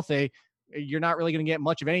McCoy are healthy, you're not really going to get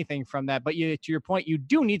much of anything from that. But to your point, you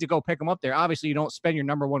do need to go pick them up there. Obviously, you don't spend your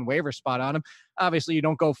number 1 waiver spot on them. Obviously, you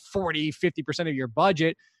don't go 40-50% of your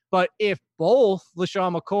budget. But if both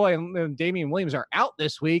LeSean McCoy and Damian Williams are out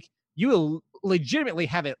this week, you will legitimately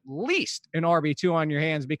have at least an RB2 on your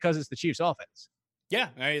hands, because it's the Chiefs offense. Yeah,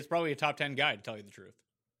 it's probably a top 10 guy, to tell you the truth.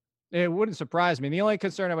 It wouldn't surprise me. The only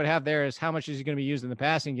concern I would have there is how much is he going to be used in the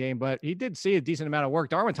passing game, but he did see a decent amount of work.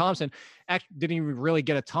 Darwin Thompson actually didn't even really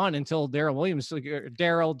get a ton until Darrell Williams,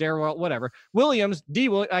 whatever. Williams,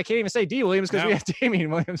 I can't even say D Williams because we have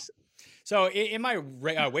Damian Williams. So in my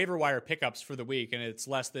waiver wire pickups for the week, and it's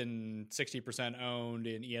less than 60% owned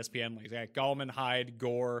in ESPN leagues, I got Gallman, Hyde,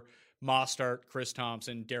 Gore, Mostert, Chris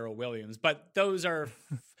Thompson, Darrell Williams. But those are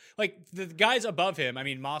like the guys above him. I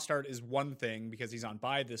mean, Mostert is one thing because he's on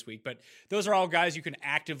bye this week, but those are all guys you can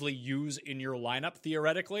actively use in your lineup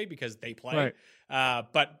theoretically because they play. Right.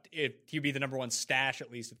 But he'd be the number 1 stash,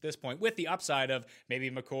 at least at this point, with the upside of maybe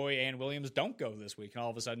McCoy and Williams don't go this week. And all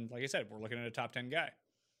of a sudden, like I said, we're looking at a top 10 guy.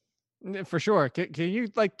 For sure. Can you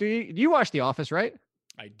do you watch The Office, right?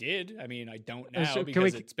 I did. I mean, I don't now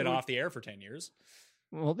because it's been off the air for 10 years.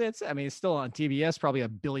 Well, it's still on TBS probably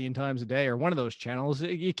 1 billion times a day, or one of those channels.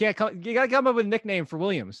 You got to come up with a nickname for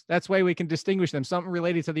Williams. That's the way we can distinguish them. Something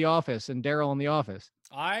related to The Office and Darrell in The Office.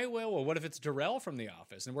 I will. Well, what if it's Darrell from The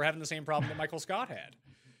Office and we're having the same problem that Michael Scott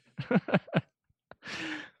had?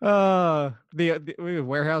 The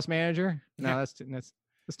warehouse manager? No,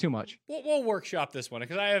 that's too much. We'll workshop this one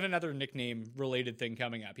because I have another nickname related thing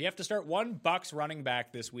coming up. You have to start one Bucs running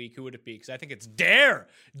back this week. Who would it be? Because I think it's Dare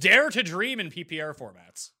to Dream in PPR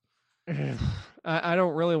formats. I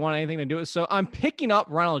don't really want anything to do with it. So I'm picking up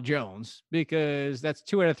Ronald Jones because that's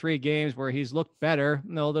 2 out of 3 games where he's looked better,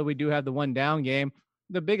 although we do have the 1 down game.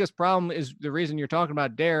 The biggest problem is the reason you're talking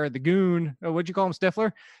about Dare, the goon. What'd you call him,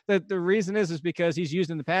 Stifler? The reason is because he's used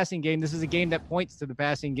in the passing game. This is a game that points to the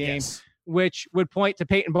passing game. Yes. Which would point to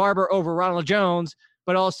Peyton Barber over Ronald Jones.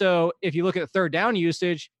 But also, if you look at 3rd down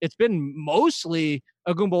usage, it's been mostly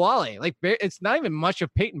Ogunbowale. Like, it's not even much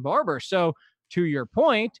of Peyton Barber. So, to your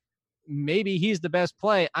point, maybe he's the best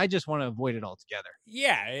play. I just want to avoid it altogether.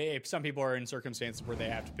 Yeah, if some people are in circumstances where they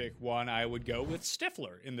have to pick one, I would go with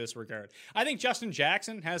Stifler in this regard. I think Justin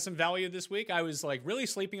Jackson has some value this week. I was like really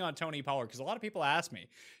sleeping on Tony Pollard because a lot of people asked me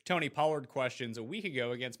Tony Pollard questions a week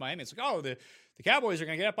ago against Miami. It's like, oh, the Cowboys are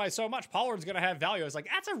going to get up by so much. Pollard's going to have value. I was like,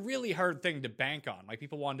 that's a really hard thing to bank on. Like,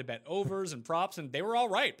 people wanted to bet overs and props, and they were all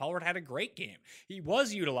right. Pollard had a great game. He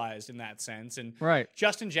was utilized in that sense. And right.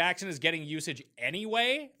 Justin Jackson is getting usage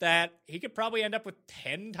anyway that he could probably end up with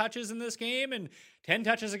 10 touches in this game, and 10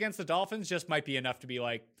 touches against the Dolphins just might be enough to be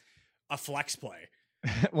like a flex play.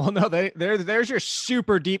 Well, no, there's your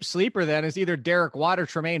super deep sleeper then is either Derek Watt or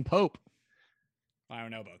Tremaine Pope. I don't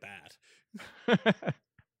know about that.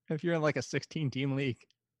 If you're in like a 16-team league.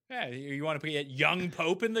 Yeah, you want to put young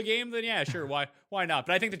Pope in the game? Then yeah, sure. Why not?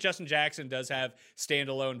 But I think that Justin Jackson does have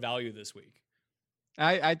standalone value this week.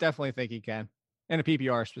 I definitely think he can. In a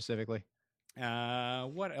PPR specifically.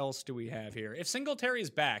 What else do we have here? If Singletary's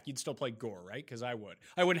back, you'd still play Gore, right? Because I would.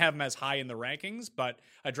 I wouldn't have him as high in the rankings, but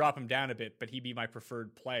I'd drop him down a bit, but he'd be my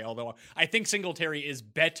preferred play. Although I think Singletary is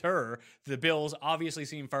better. The Bills obviously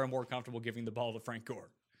seem far more comfortable giving the ball to Frank Gore.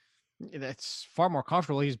 That's far more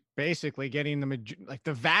comfortable. He's basically getting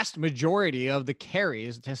the vast majority of the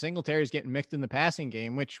carries. Singletary's getting mixed in the passing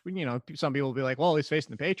game, which, some people will be like, well, he's facing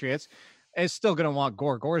the Patriots. It's still going to want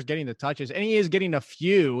Gore. Gore's getting the touches, and he is getting a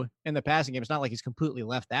few in the passing game. It's not like he's completely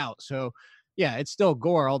left out. So, yeah, it's still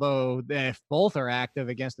Gore, although if both are active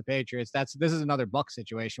against the Patriots, this is another Buck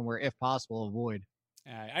situation where, if possible, avoid.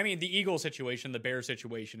 I mean, the Eagle situation, the Bear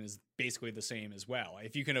situation is basically the same as well.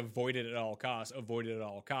 If you can avoid it at all costs, avoid it at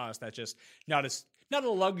all costs. That's just not a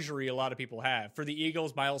luxury a lot of people have. For the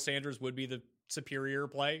Eagles, Miles Sanders would be the superior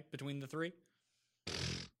play between the three.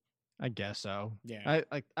 I guess so. Yeah.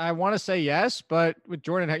 I want to say yes, but with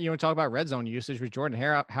Jordan, you want to talk about red zone usage with Jordan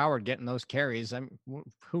Howard getting those carries.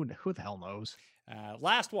 Who the hell knows?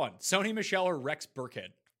 Last one, Sony Michel or Rex Burkhead.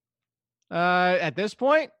 At this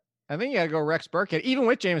point, I think you got to go Rex Burkhead, even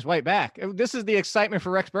with James White back. This is the excitement for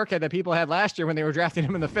Rex Burkhead that people had last year when they were drafting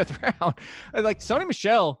him in the 5th round. Like, Sony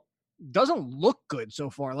Michel doesn't look good so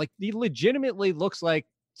far. Like, he legitimately looks like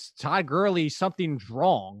Todd Gurley, something's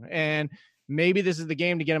wrong. And maybe this is the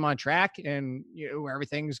game to get him on track, and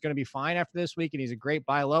everything's going to be fine after this week. And he's a great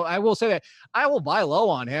buy low. I will say that I will buy low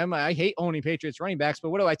on him. I hate owning Patriots running backs, but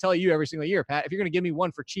what do I tell you every single year, Pat? If you're going to give me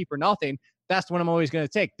one for cheap or nothing, that's the one I'm always going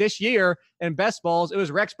to take. This year in best balls, it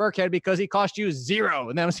was Rex Burkhead because he cost you 0.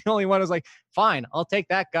 And that was the only one I was like, fine, I'll take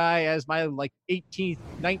that guy as my 18th,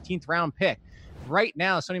 19th round pick. Right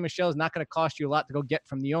now, Sony Michel is not going to cost you a lot to go get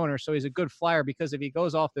from the owner. So he's a good flyer because if he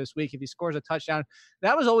goes off this week, if he scores a touchdown,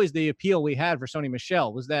 that was always the appeal we had for Sony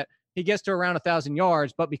Michel, was that he gets to around 1,000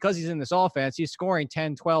 yards, but because he's in this offense, he's scoring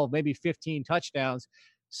 10, 12, maybe 15 touchdowns.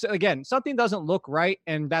 So again, something doesn't look right.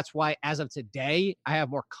 And that's why, as of today, I have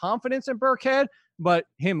more confidence in Burkhead, but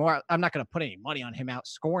I'm not going to put any money on him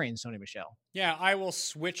outscoring Sony Michel. Yeah, I will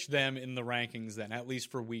switch them in the rankings then, at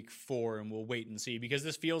least for week 4, and we'll wait and see, because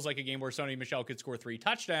this feels like a game where Sony Michel could score 3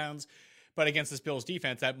 touchdowns, but against this Bills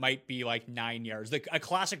defense, that might be like 9 yards. A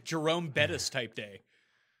classic Jerome Bettis type day.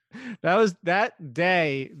 That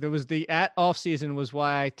day. There was the off season was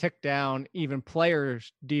why I took down even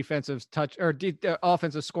players' defensive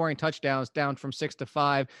offensive scoring touchdowns down from 6 to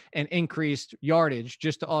 5 and increased yardage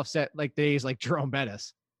just to offset like days like Jerome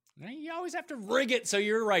Bettis. You always have to rig it so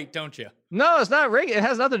you're right, don't you? No, it's not rigged. It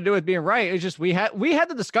has nothing to do with being right. It's just we had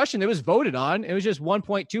the discussion. It was voted on. It was just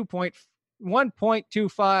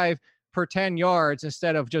 1.25 per 10 yards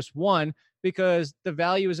instead of just 1. Because the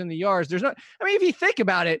value is in the yards. If you think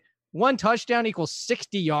about it, 1 touchdown equals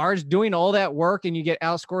 60 yards, doing all that work, and you get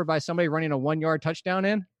outscored by somebody running a 1-yard touchdown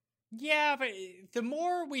in. Yeah, but the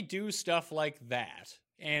more we do stuff like that,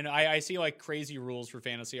 and I see like crazy rules for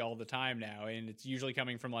fantasy all the time now, and it's usually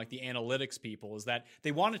coming from like the analytics people, is that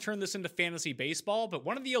they want to turn this into fantasy baseball, but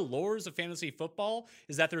one of the allures of fantasy football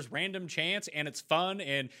is that there's random chance and it's fun,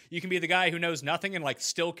 and you can be the guy who knows nothing and like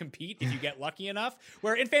still compete if you get lucky enough,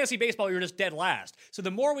 where in fantasy baseball, you're just dead last. So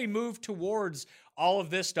the more we move towards all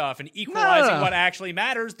of this stuff and equalizing what actually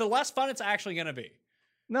matters, the less fun it's actually going to be.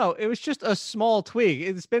 No, it was just a small tweak.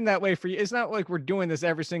 It's been that way for you. It's not like we're doing this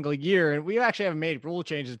every single year, and we actually haven't made rule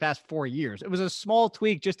changes the past 4 years. It was a small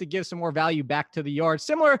tweak just to give some more value back to the yards,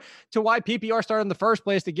 similar to why PPR started in the first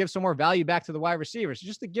place, to give some more value back to the wide receivers,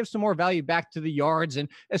 just to give some more value back to the yards, and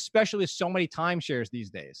especially so many timeshares these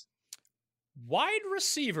days. Wide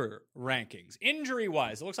receiver rankings,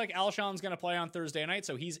 injury-wise. It looks like Alshon's going to play on Thursday night,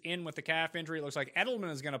 so he's in with the calf injury. It looks like Edelman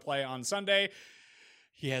is going to play on Sunday.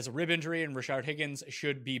 He has a rib injury, and Rashard Higgins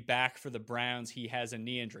should be back for the Browns. He has a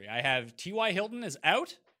knee injury. I have T.Y. Hilton is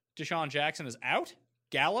out. Deshaun Jackson is out.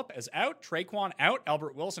 Gallup is out. Traquan out.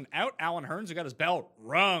 Albert Wilson out. Alan Hearns, who got his bell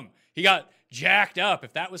rung. He got jacked up.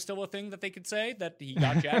 If that was still a thing that they could say, that he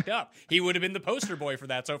got jacked up, he would have been the poster boy for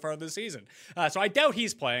that so far this season. So I doubt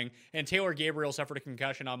he's playing. And Taylor Gabriel suffered a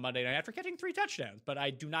concussion on Monday night after catching 3 touchdowns, but I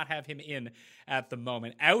do not have him in at the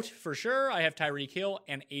moment. Out for sure, I have Tyreek Hill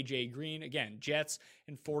and A.J. Green. Again, Jets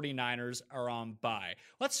and 49ers are on bye.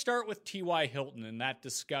 Let's start with T.Y. Hilton in that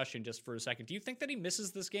discussion just for a second. Do you think that he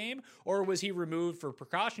misses this game, or was he removed for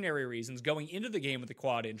precautionary reasons going into the game with a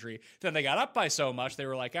quad injury? Then they got up by so much, they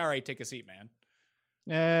were like, all right, take a seat, man.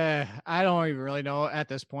 I don't even really know at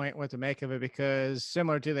this point what to make of it, because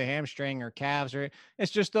similar to the hamstring or calves, or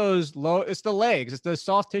it's just it's the legs, it's the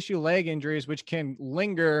soft tissue leg injuries, which can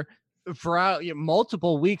linger for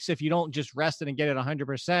multiple weeks if you don't just rest it and get it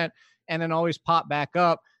 100%, and then always pop back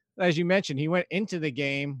up. As you mentioned, he went into the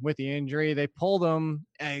game with the injury. They pulled him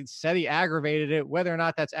and said he aggravated it. Whether or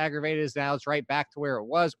not that's aggravated is now it's right back to where it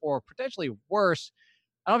was, or potentially worse.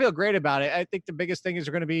 I don't feel great about it. I think the biggest thing is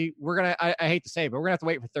I hate to say it, but we're going to have to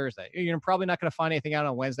wait for Thursday. You're probably not going to find anything out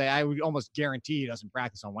on Wednesday. I would almost guarantee he doesn't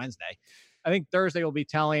practice on Wednesday. I think Thursday will be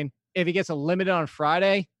telling. If he gets a limited on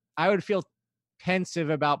Friday, I would feel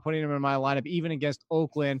pensive about putting him in my lineup, even against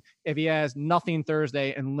Oakland, if he has nothing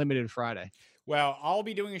Thursday and limited Friday. Well, I'll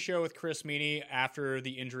be doing a show with Chris Meany after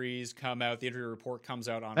the injuries come out. The injury report comes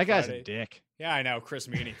out on Friday. That guy's a dick. Yeah, I know. Chris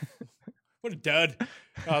Meany. What a dud.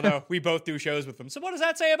 Although we both do shows with him. So what does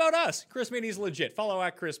that say about us? Chris Meany's legit. Follow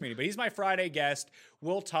at Chris Meany. But he's my Friday guest.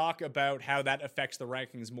 We'll talk about how that affects the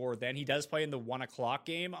rankings more then. He does play in the 1 o'clock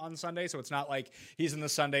game on Sunday, so it's not like he's in the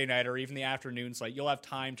Sunday night or even the afternoon slate. You'll have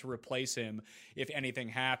time to replace him if anything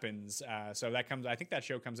happens. So that comes, I think that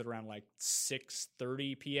show comes at around like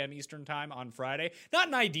 6:30 p.m. Eastern time on Friday. Not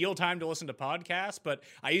an ideal time to listen to podcasts, but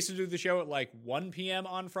I used to do the show at like 1 p.m.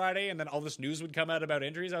 on Friday, and then all this news would come out about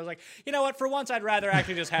injuries. I was like, you know what? For once, I'd rather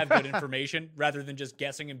actually just have good information rather than just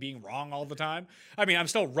guessing and being wrong all the time. I mean, I'm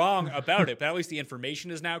still wrong about it, but at least the information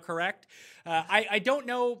is now correct. I don't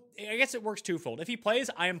know. I guess it works twofold. If he plays,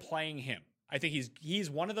 I am playing him. I think he's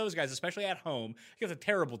one of those guys, especially at home, against a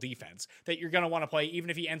terrible defense, that you're going to want to play even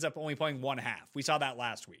if he ends up only playing one half. We saw that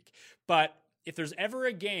last week. But if there's ever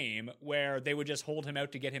a game where they would just hold him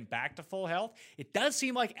out to get him back to full health, it does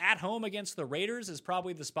seem like at home against the Raiders is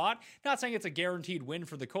probably the spot. Not saying it's a guaranteed win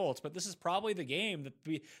for the Colts, but this is probably the game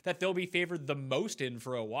that they'll be favored the most in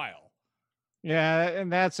for a while. Yeah,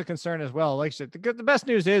 and that's a concern as well. Like I said, the best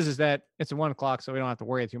news is that it's at 1 o'clock, so we don't have to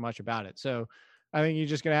worry too much about it. So I think you're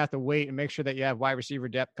just going to have to wait and make sure that you have wide receiver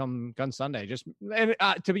depth come Sunday. And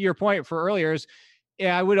to be your point for earlier is,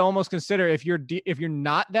 yeah, I would almost consider if you're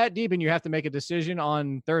not that deep and you have to make a decision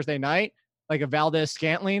on Thursday night, like a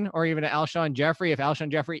Valdez-Scantling or even an Alshon Jeffrey. If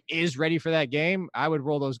Alshon Jeffrey is ready for that game, I would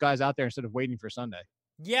roll those guys out there instead of waiting for Sunday.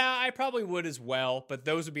 Yeah, I probably would as well, but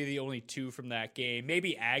those would be the only two from that game.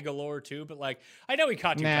 Maybe Aguilar too, but like I know he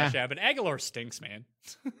caught 2 touchdowns, but Aguilar stinks, man.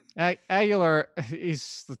 Aguilar,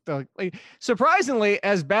 he's surprisingly,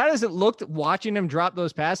 as bad as it looked watching him drop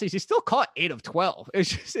those passes, he still caught 8 of 12.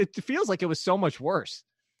 It feels like it was so much worse.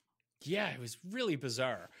 Yeah, it was really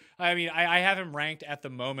bizarre. I mean, I have him ranked at the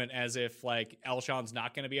moment as if like Alshon's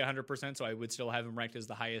not going to be 100%, so I would still have him ranked as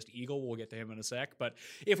the highest Eagle. We'll get to him in a sec. But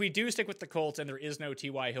if we do stick with the Colts and there is no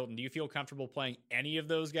T.Y. Hilton, do you feel comfortable playing any of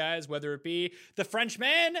those guys, whether it be the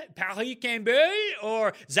Frenchman, Paris Campbell,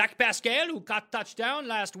 or Zach Pascal, who caught touchdown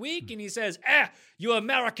last week, and he says, you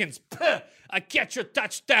Americans, I catch your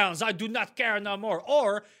touchdowns, I do not care no more.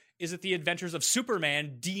 Or is it the adventures of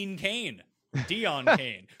Superman, Deon Cain,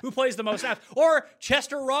 who plays the most snaps, or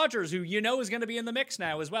Chester Rogers, who you know is going to be in the mix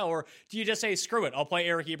now as well? Or do you just say, screw it, I'll play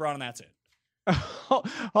Eric Ebron and that's it? Hold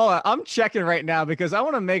on, I'm checking right now because I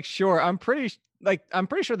want to make sure. I'm pretty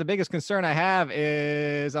sure the biggest concern I have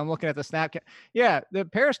is I'm looking at the snap count. Yeah, the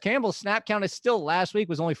Paris Campbell snap count is still last week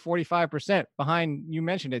was only 45% behind. You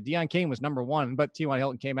mentioned it. Deon Cain was number 1, but T.Y.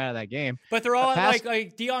 Hilton came out of that game. But they're all like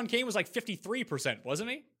Deon Cain was like 53%, wasn't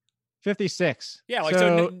he? 56. Yeah,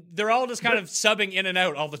 so they're all just kind of subbing in and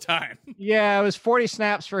out all the time. Yeah, it was 40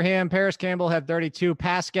 snaps for him. Paris Campbell had 32.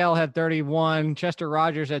 Pascal had 31. Chester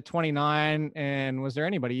Rogers had 29. And was there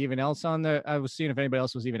anybody even else on the? I was seeing if anybody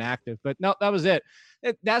else was even active, but no, that was it.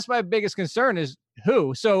 That's my biggest concern is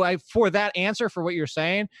who. So for that answer for what you're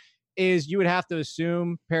saying is you would have to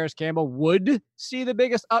assume Paris Campbell would see the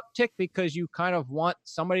biggest uptick because you kind of want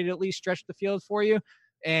somebody to at least stretch the field for you.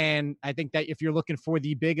 And I think that if you're looking for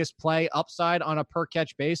the biggest play upside on a per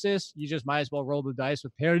catch basis, you just might as well roll the dice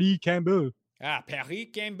with Paris Campbell. Paris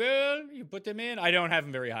Campbell, you put them in. I don't have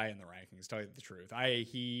him very high in the rankings, to tell you the truth. I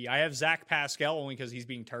have Zach Pascal only because he's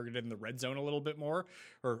being targeted in the red zone a little bit more,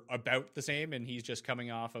 or about the same, and he's just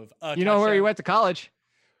coming off of a touchdown. Know where he went to college?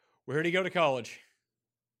 Where did he go to college?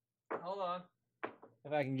 Hold on.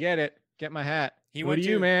 If I can get my hat. He went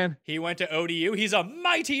to man. He went to ODU. He's a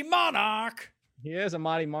mighty monarch. He is a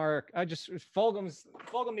mighty mark. Fulgham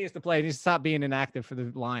needs to play. He needs to stop being inactive for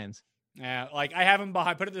the Lions. Yeah, like I have him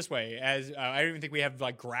behind. Put it this way: as I don't even think we have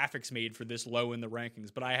like graphics made for this low in the rankings,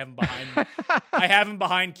 but I have him behind. I have him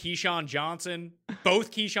behind Keyshawn Johnson.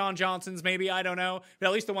 Both Keyshawn Johnsons, maybe, I don't know, but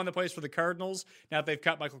at least the one that plays for the Cardinals. Now that they've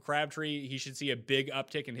cut Michael Crabtree, he should see a big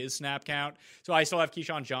uptick in his snap count. So I still have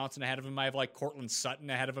Keyshawn Johnson ahead of him. I have like Cortland Sutton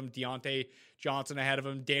ahead of him, Deontay Johnson ahead of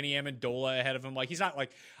him, Danny Amendola ahead of him. Like he's not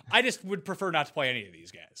like I just would prefer not to play any of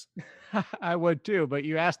these guys. I would too, but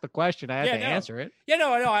you asked the question, I had to answer it. Yeah,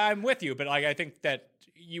 no, I'm with you, but like I think that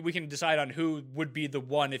we can decide on who would be the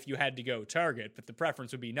one if you had to go target, but the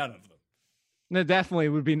preference would be none of them. No, definitely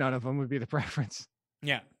would be none of them would be the preference.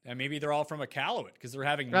 Yeah, and maybe they're all from Iqaluit because they're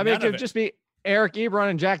having. I mean, it could just be Eric Ebron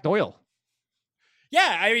and Jack Doyle.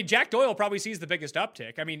 Yeah, I mean, Jack Doyle probably sees the biggest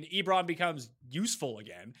uptick. I mean, Ebron becomes useful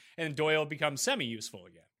again, and Doyle becomes semi-useful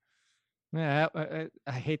again. Yeah,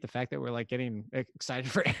 I hate the fact that we're like getting excited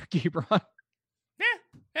for Eric Ebron.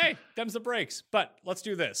 Yeah, hey, them's the breaks. But let's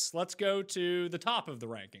do this. Let's go to the top of the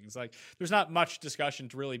rankings. Like, there's not much discussion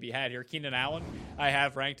to really be had here. Keenan Allen, I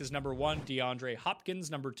have ranked as number 1. DeAndre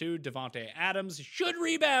Hopkins, number 2. Devontae Adams should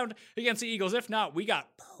rebound against the Eagles. If not, we got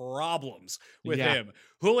problems with him.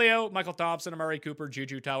 Julio, Michael Thompson, Amari Cooper,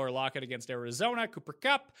 Juju, Tyler Lockett against Arizona, Cooper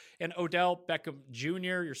Kupp, and Odell Beckham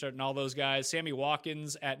Jr. You're starting all those guys. Sammy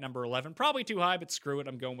Watkins at number 11. Probably too high, but screw it.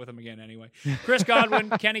 I'm going with him again anyway. Chris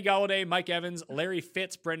Godwin, Kenny Golladay, Mike Evans, Larry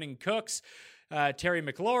Fitz, Brendan Cooks, Terry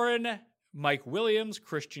McLaurin, Mike Williams,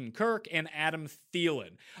 Christian Kirk, and Adam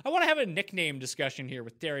Thielen. I want to have a nickname discussion here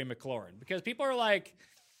with Terry McLaurin because people are like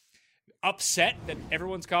upset that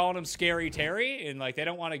everyone's calling him Scary Terry and like they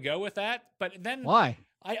don't want to go with that. But then Why?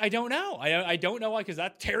 I don't know. I don't know why, because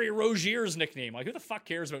that's Terry Rozier's nickname. Like, who the fuck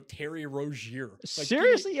cares about Terry Rozier? Like,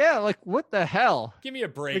 Seriously? Yeah. Like, what the hell? Give me a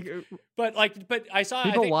break. Like, but I saw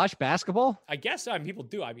people watch basketball? I guess people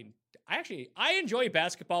do. I mean, I enjoy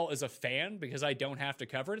basketball as a fan because I don't have to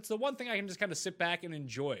cover it. It's the one thing I can just kind of sit back and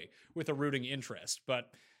enjoy with a rooting interest.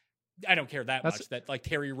 But I don't care that much that like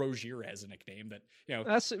Terry Rozier has a nickname that, you know.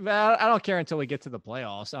 I don't care until we get to the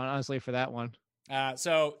playoffs, honestly, for that one.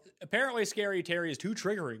 So apparently Scary Terry is too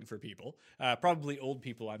triggering for people, probably old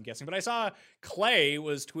people, I'm guessing. But I saw Clay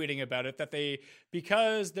was tweeting about it that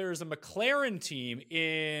because there's a McLaren team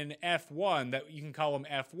in F1 that you can call him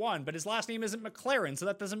F1, but his last name isn't McLaren, so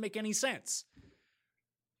that doesn't make any sense.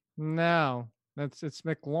 No, it's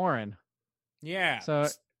McLaurin. Yeah.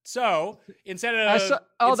 So instead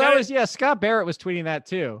of Scott Barrett was tweeting that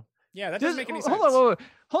too. Yeah, that doesn't make any sense. Hold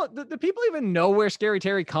on. Do people even know where Scary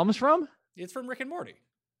Terry comes from? It's from Rick and Morty.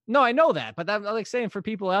 No, I know that, but I'm like saying for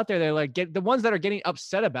people out there, they're like the ones that are getting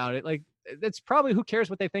upset about it. Like, it's probably who cares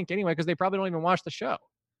what they think anyway, because they probably don't even watch the show.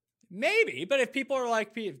 Maybe, but if people are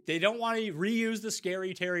like, they don't want to reuse the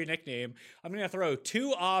Scary Terry nickname, I'm going to throw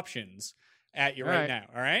two options at you right now.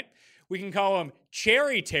 All right, we can call him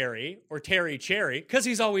Cherry Terry or Terry Cherry because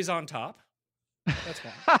he's always on top. That's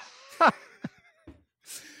fine.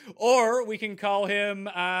 Or we can call him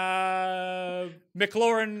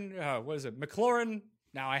McLaurin. What is it? McLaurin.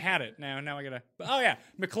 Now I had it. Now I gotta. Oh yeah,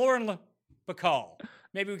 McLaurin Bacall.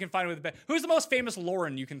 Maybe we can find with who's the most famous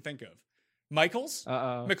Lauren you can think of? Michaels.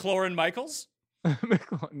 McLaurin Michaels.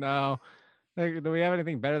 No. Do we have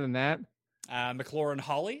anything better than that? McLaurin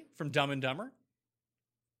Holly from Dumb and Dumber.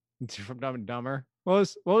 From Dumb and Dumber.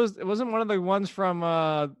 Wasn't one of the ones from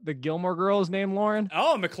the Gilmore Girls named Lauren?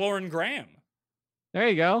 Oh, McLaurin Graham. There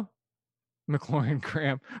you go. McLaurin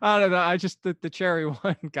Graham. I don't know. I just, the cherry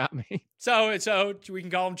one got me. So we can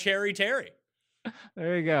call him Cherry Terry.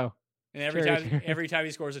 There you go. And every time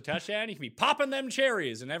he scores a touchdown, he can be popping them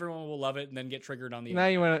cherries, and everyone will love it, and then get triggered on the. Now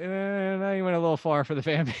you went a little far for the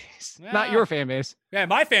fan base. Not your fan base. Yeah,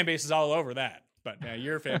 my fan base is all over that, but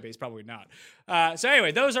your fan base probably not. So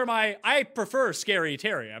anyway, those are I prefer Scary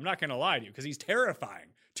Terry. I'm not going to lie to you because he's terrifying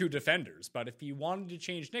to defenders. But if you wanted to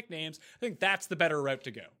change nicknames, I think that's the better route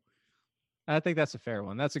to go. I think that's a fair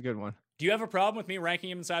one. That's a good one. Do you have a problem with me ranking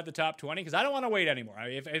him inside the top 20? Because I don't want to wait anymore.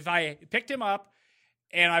 If I picked him up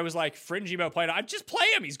and I was like fringy about playing, I'd just play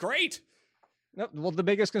him. He's great. Well, the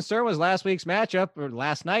biggest concern was last night's matchup,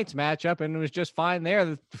 and it was just fine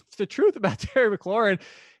there. The truth about Terry McLaurin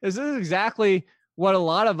is this is exactly what a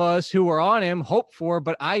lot of us who were on him hoped for,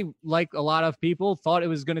 but I, like a lot of people, thought it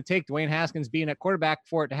was going to take Dwayne Haskins being at quarterback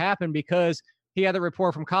for it to happen because he had the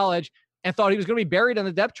report from college and thought he was going to be buried on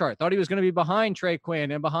the depth chart, thought he was going to be behind Trey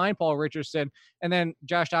Quinn and behind Paul Richardson. And then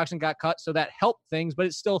Josh Doctson got cut, so that helped things, but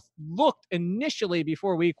it still looked initially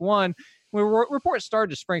before week one, when reports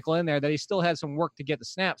started to sprinkle in there that he still had some work to get the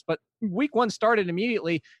snaps. But week one started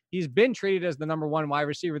immediately. He's been treated as the number one wide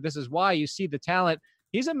receiver. This is why you see the talent.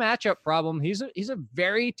 He's a matchup problem. He's a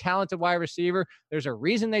very talented wide receiver. There's a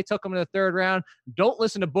reason they took him in the third round. Don't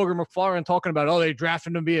listen to Booger McFarland talking about, they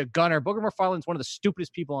drafted him to be a gunner. Booger McFarland's one of the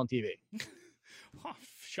stupidest people on TV.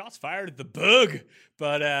 Shots fired at the Boog.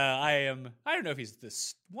 But I don't know if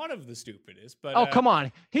he's one of the stupidest. But come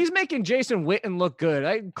on. He's making Jason Witten look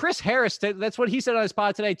good. Chris Harris, that's what he said on his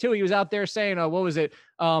pod today, too. He was out there saying, what was it?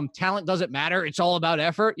 Talent doesn't matter. It's all about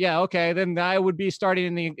effort. Yeah, okay. Then I would be starting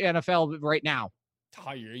in the NFL right now.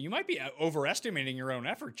 You might be overestimating your own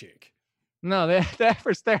effort, Jake. No, the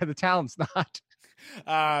effort's there. The talent's not.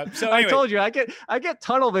 So anyway. I told you, I get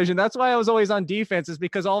tunnel vision. That's why I was always on defense, is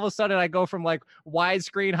because all of a sudden I go from like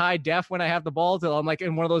widescreen high def when I have the ball till I'm like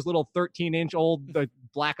in one of those little 13-inch old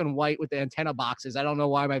black and white with the antenna boxes. I don't know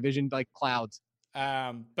why my vision like clouds.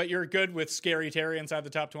 But you're good with Scary Terry inside the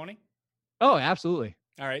top 20? Oh, absolutely.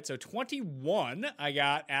 All right, so 21, I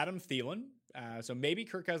got Adam Thielen. So maybe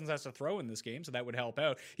Kirk Cousins has to throw in this game, so that would help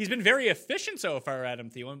out. He's been very efficient so far, Adam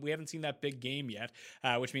Thielen. We haven't seen that big game yet,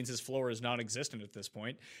 which means his floor is non-existent at this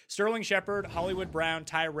point. Sterling Shepard, Hollywood Brown,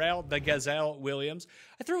 Tyrell, the Gazelle Williams.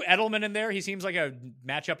 I threw Edelman in there. He seems like a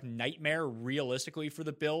matchup nightmare realistically for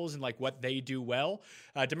the Bills and like what they do well.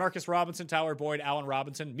 DeMarcus Robinson, Tyler Boyd, Allen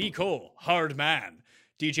Robinson, Mecole, hard man.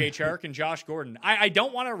 DJ Chark and Josh Gordon. I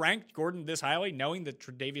don't want to rank Gordon this highly, knowing that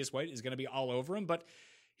Tre'Davious White is going to be all over him, but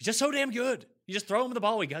he's just so damn good. You just throw him the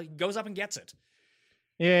ball, he goes up and gets it.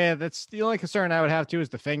 Yeah, that's the only concern I would have too is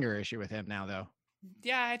the finger issue with him now, though.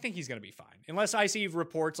 Yeah, I think he's going to be fine. Unless I see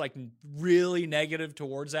reports like really negative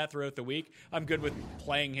towards that throughout the week, I'm good with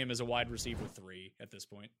playing him as a wide receiver 3 at this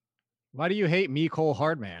point. Why do you hate Mecole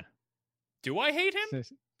Hardman? Do I hate him?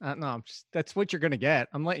 No, that's what you're going to get.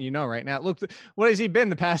 I'm letting you know right now. Look, what has he been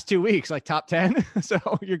the past 2 weeks? Like top 10? So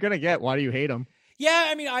you're going to get, why do you hate him? Yeah,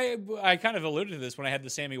 I mean, I kind of alluded to this when I had the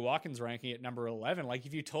Sammy Watkins ranking at number 11. Like,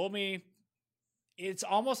 if you told me it's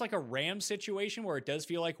almost like a Rams situation where it does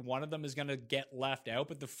feel like one of them is going to get left out,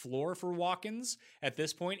 but the floor for Watkins at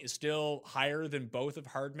this point is still higher than both of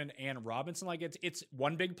Hardman and Robinson. Like, it's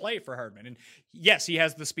one big play for Hardman. And yes, he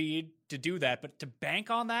has the speed to do that, but to bank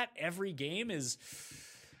on that every game is...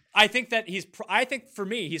 I think for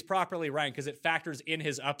me, he's properly ranked because it factors in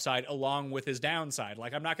his upside along with his downside.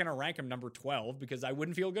 Like, I'm not going to rank him number 12 because I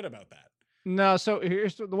wouldn't feel good about that. No, so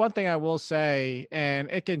here's the one thing I will say, and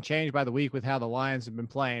it can change by the week with how the Lions have been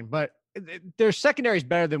playing, but their secondary is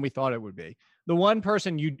better than we thought it would be. The one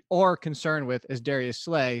person you are concerned with is Darius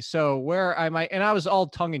Slay. So where I might, and I was all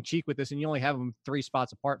tongue in cheek with this, and you only have them 3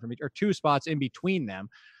 spots apart from each, or 2 spots in between them,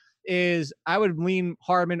 is I would lean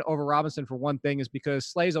Hardman over Robinson for one thing is because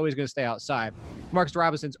Slay's always going to stay outside. Marcus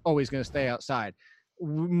Robinson's always going to stay outside.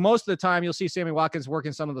 Most of the time you'll see Sammy Watkins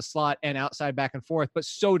working some of the slot and outside back and forth, but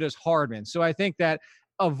so does Hardman. So I think that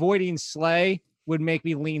avoiding Slay would make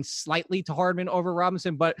me lean slightly to Hardman over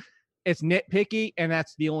Robinson, but it's nitpicky, and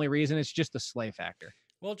that's the only reason. It's just the Slay factor.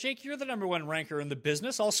 Well, Jake, you're the number 1 ranker in the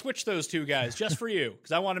business. I'll switch those 2 guys just for you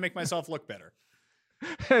because I want to make myself look better.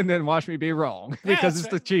 And then watch me be wrong because it's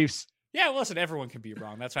the Chiefs. Yeah, well, listen, everyone can be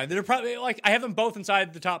wrong. That's fine. They're probably like, I have them both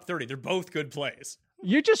inside the top 30. They're both good plays.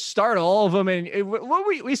 You just start all of them, and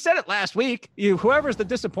we said it last week. Whoever's the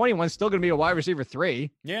disappointing one's still going to be a wide receiver 3.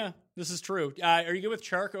 Yeah, this is true. Are you good with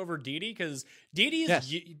Chark over Dede? Because Dede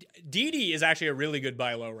is actually a really good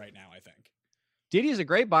buy low right now, I think. Dede is a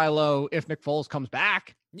great buy low if Nick Foles comes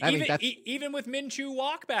back. Even with Minshew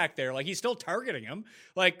walk back there, like he's still targeting him.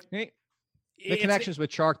 Like the connections with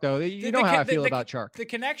Chark, though. You know how I feel about Chark. The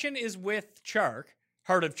connection is with Chark.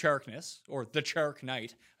 Heart of Charkness, or the Chark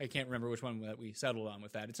Knight. I can't remember which one that we settled on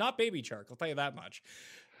with that. It's not Baby Chark, I'll tell you that much.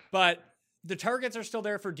 But the targets are still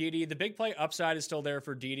there for Dede. The big play upside is still there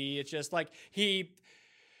for Dede. It's just like he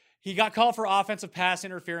got called for offensive pass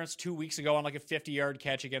interference 2 weeks ago on like a 50-yard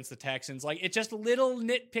catch against the Texans. Like, it's just little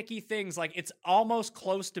nitpicky things. Like, it's almost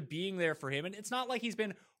close to being there for him. And it's not like he's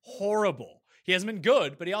been horrible. He hasn't been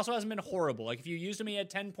good, but he also hasn't been horrible. Like, if you used him, he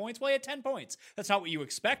had 10 points. Well, he had 10 points. That's not what you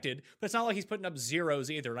expected, but it's not like he's putting up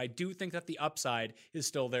zeros either. And I do think that the upside is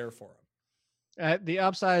still there for him. The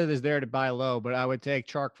upside is there to buy low, but I would take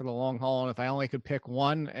Chark for the long haul. And if I only could pick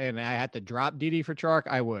one and I had to drop Dede for Chark,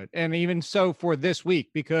 I would. And even so for this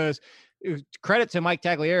week, because credit to Mike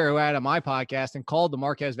Tagliere, who had on my podcast and called the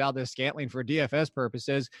Marquez Valdes-Scantling for DFS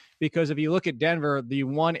purposes, because if you look at Denver, the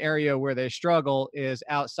one area where they struggle is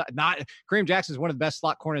outside. Kareem Jackson is one of the best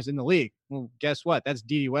slot corners in the league. Well, guess what? That's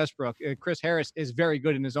Dede Westbrook. Chris Harris is very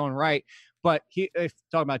good in his own right, but if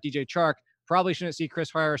talking about DJ Chark, probably shouldn't see Chris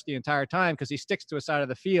Harris the entire time because he sticks to a side of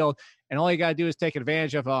the field, and all you got to do is take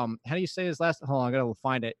advantage of how do you say his last? Hold on, I got to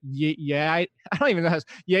find it. I don't even know how to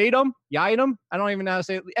Yadam. I don't even know how to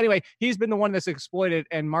say it. Anyway, he's been the one that's exploited,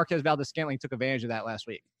 and Marquez Valdes-Scantling took advantage of that last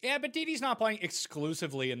week. Yeah, but Dede's not playing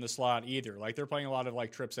exclusively in the slot either. Like, they're playing a lot of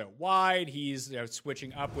like trips out wide. He's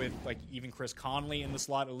switching up with like even Chris Conley in the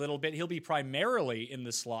slot a little bit. He'll be primarily in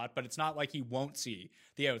the slot, but it's not like he won't see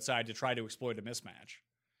the outside to try to exploit a mismatch.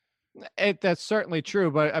 That's certainly true,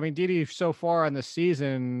 but I mean, Dede so far in the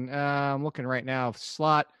season, I'm looking right now,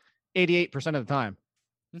 slot 88% of the time.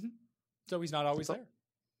 Mm-hmm. So he's not always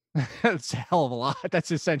there. That's a hell of a lot. That's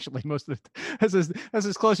essentially most of the, that's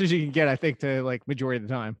as close as you can get, I think, to like majority of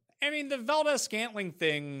the time. I mean, the Valdes-Scantling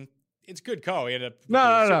thing, it's good call. He had a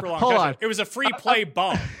no. super long Hold touchdown. on. It was a free play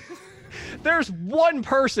bomb. There's one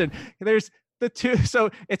person. There's the two.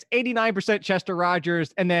 So it's 89% Chester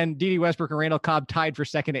Rogers, and then Dede Westbrook and Randall Cobb tied for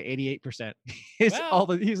second at 88%.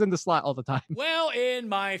 He's in the slot all the time. Well, in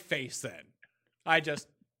my face then. I just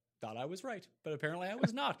thought I was right, but apparently I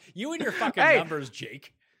was not. You and your fucking numbers,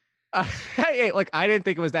 Jake. Hey, look, I didn't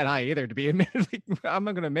think it was that high either, to be admitted. I'm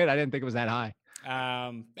not going to admit I didn't think it was that high.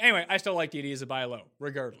 Anyway, I still like Dede as a buy low,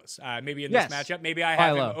 regardless. Maybe in this matchup, maybe I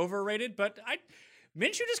have him overrated, but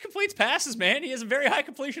Minshew just completes passes, man. He has a very high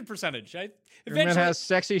completion percentage. Man has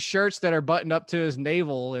sexy shirts that are buttoned up to his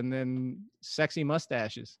navel and then sexy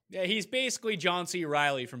mustaches. Yeah, he's basically John C.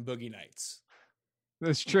 Reilly from Boogie Nights.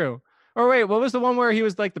 That's true. Or wait, what was the one where he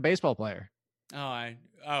was like the baseball player?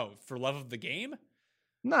 For Love of the Game?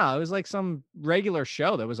 No, it was like some regular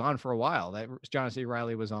show that was on for a while that John C.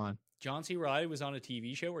 Reilly was on. John C. Reilly was on a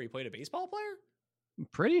TV show where he played a baseball player? I'm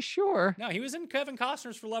pretty sure. No, he was in Kevin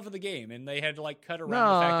Costner's For Love of the Game, and they had to like cut around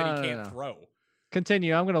the fact that he can't throw.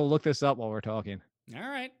 Continue. I'm going to look this up while we're talking. All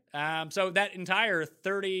right. So that entire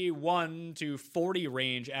 31 to 40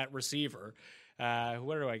 range at receiver.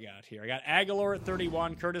 What do I got here? I got Aguilar at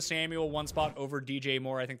 31, Curtis Samuel, one spot over DJ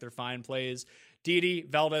Moore. I think they're fine plays.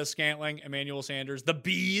 Dede, Valdez Scantling, Emmanuel Sanders, the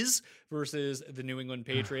Bees versus the New England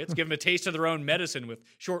Patriots. Give them a taste of their own medicine with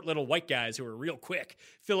short little white guys who are real quick.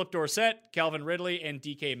 Philip Dorsett, Calvin Ridley, and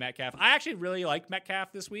DK Metcalf. I actually really like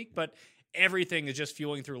Metcalf this week, but everything is just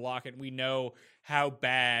fueling through Lockett. We know how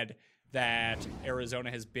bad that Arizona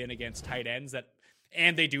has been against tight ends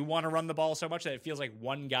and they do want to run the ball so much that it feels like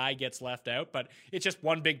one guy gets left out, but it's just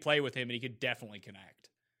one big play with him and he could definitely connect.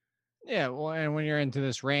 Yeah, well, and when you're into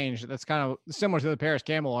this range, that's kind of similar to the Paris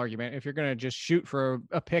Campbell argument. If you're going to just shoot for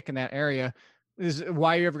a pick in that area, is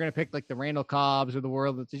why you're ever going to pick like the Randall Cobbs or the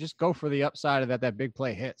world to just go for the upside of that big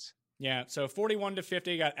play hits. Yeah, so 41 to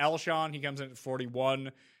 50, got Alshon. He comes in at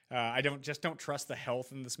 41. I don't trust the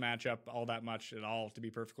health in this matchup all that much at all, to be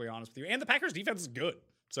perfectly honest with you. And the Packers defense is good.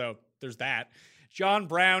 So there's that. John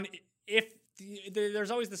Brown, there's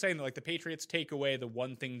always the saying that like the Patriots take away the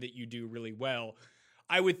one thing that you do really well.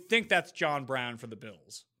 I would think that's John Brown for the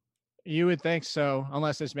Bills. You would think so,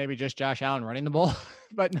 unless it's maybe just Josh Allen running the ball.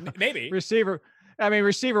 But no, maybe.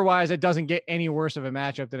 Receiver-wise, it doesn't get any worse of a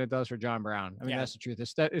matchup than it does for John Brown. I mean, That's the truth. If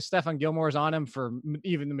Stephon Gilmore's on him for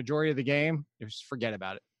even the majority of the game, just forget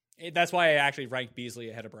about it. That's why I actually ranked Beasley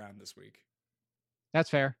ahead of Brown this week. That's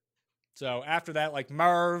fair. So after that, like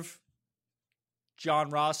Marv,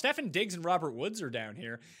 John Ross, Stefan Diggs, and Robert Woods are down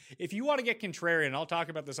here. If you want to get contrarian, I'll talk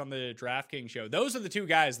about this on the DraftKings show. Those are the two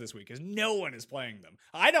guys this week because no one is playing them.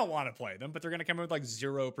 I don't want to play them, but they're going to come in with like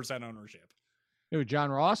 0% ownership. Who,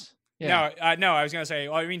 John Ross? Yeah. No, I was going to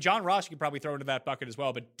say, John Ross, you could probably throw into that bucket as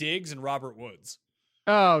well, but Diggs and Robert Woods.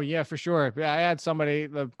 Oh, yeah, for sure. I had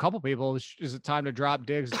a couple people, is it time to drop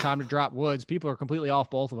Diggs? It's time to drop Woods. People are completely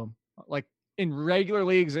off both of them. Like in regular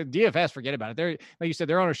leagues, DFS, forget about it. They're, like you said,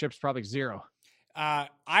 their ownership's probably 0. I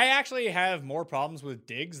actually have more problems with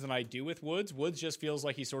Diggs than I do with Woods. Woods just feels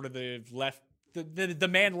like he's sort of the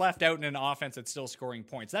man left out in an offense that's still scoring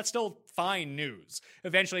points. That's still fine news.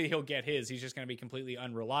 Eventually he'll get his. He's just going to be completely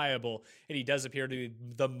unreliable, and he does appear to be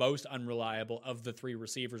the most unreliable of the three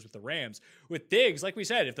receivers with the Rams. With Diggs, like we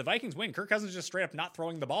said, if the Vikings win, Kirk Cousins is just straight up not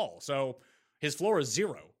throwing the ball. So his floor is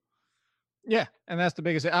 0. Yeah, and that's the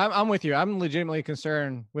biggest. I'm with you. I'm legitimately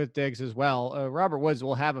concerned with Diggs as well. Robert Woods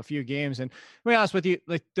will have a few games, and to be honest with you,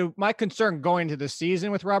 like my concern going into the season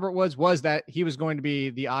with Robert Woods was that he was going to be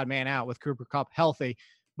the odd man out with Cooper Kupp healthy,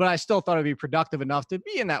 but I still thought it'd be productive enough to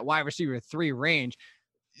be in that wide receiver 3 range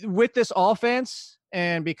with this offense.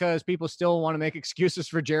 And because people still want to make excuses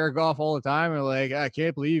for Jared Goff all the time, and like, I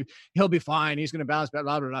can't believe he'll be fine. He's going to bounce back,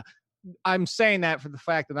 blah, blah, blah. I'm saying that for the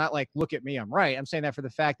fact that not like, look at me, I'm right. I'm saying that for the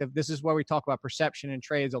fact that this is where we talk about perception and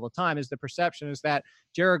trades all the time, is the perception is that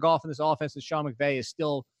Jared Goff in this offense and Sean McVay is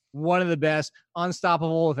still one of the best,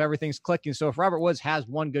 unstoppable if everything's clicking. So if Robert Woods has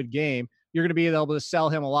one good game, you're going to be able to sell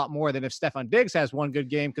him a lot more than if Stefon Diggs has one good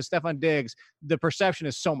game, because Stefon Diggs, the perception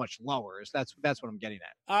is so much lower. That's what I'm getting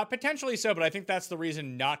at. Potentially so, but I think that's the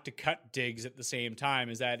reason not to cut Diggs at the same time,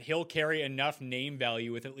 is that he'll carry enough name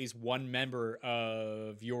value with at least one member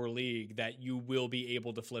of your league that you will be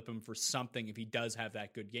able to flip him for something if he does have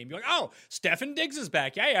that good game. You're like, oh, Stefon Diggs is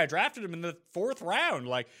back. Yeah, I drafted him in the 4th round.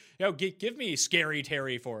 Like, give me Scary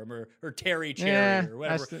Terry for him or Terry Cherry or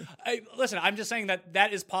whatever. Listen, I'm just saying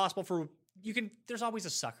that is possible for. There's always a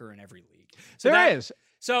sucker in every league. So there is.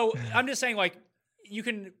 So I'm just saying, like,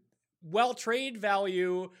 trade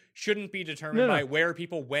value shouldn't be determined by where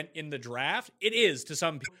people went in the draft. It is to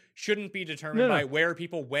some people. Shouldn't be determined by where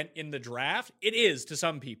people went in the draft. It is to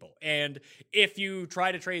some people. And if you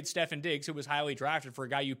try to trade Stefon Diggs, who was highly drafted, for a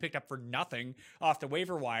guy you picked up for nothing off the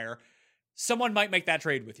waiver wire, someone might make that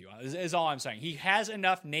trade with you, is all I'm saying. He has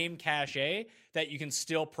enough name cachet that you can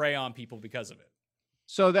still prey on people because of it.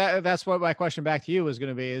 So that's what my question back to you was going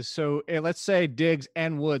to be is, so let's say Diggs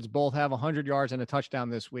and Woods both have 100 yards and a touchdown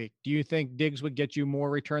this week. Do you think Diggs would get you more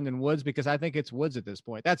return than Woods? Because I think it's Woods at this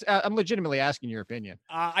point. I'm legitimately asking your opinion.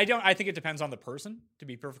 I think it depends on the person, to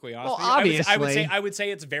be perfectly honest. Well, obviously. I would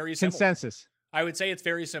say it's very similar. Consensus. I would say it's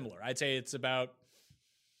very similar. I'd say it's about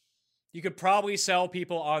You could probably sell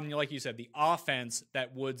people on, like you said, the offense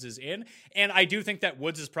that Woods is in. And I do think that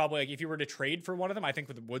Woods is probably, like, if you were to trade for one of them, I think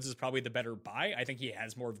Woods is probably the better buy. I think he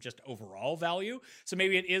has more of just overall value. So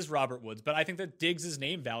maybe it is Robert Woods. But I think that Diggs'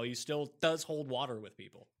 name value still does hold water with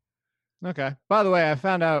people. Okay. By the way, I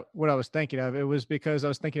found out what I was thinking of. It was because I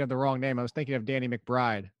was thinking of the wrong name. I was thinking of Danny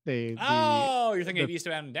McBride. You're thinking of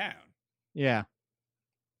Eastbound and Down. Yeah.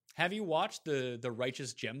 Have you watched the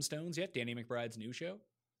Righteous Gemstones yet? Danny McBride's new show?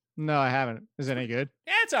 No, I haven't. Is it any good?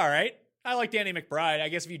 Yeah, it's all right. I like Danny McBride. I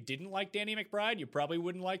guess if you didn't like Danny McBride, you probably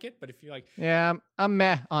wouldn't like it. But if you like, yeah, I'm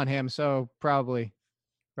meh on him, so probably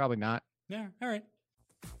not. Yeah, all right.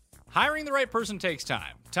 Hiring the right person takes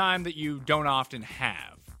time that you don't often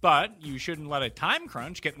have. But you shouldn't let a time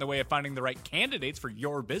crunch get in the way of finding the right candidates for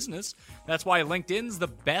your business. That's why LinkedIn's the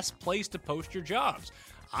best place to post your jobs.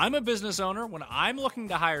 I'm a business owner. When I'm looking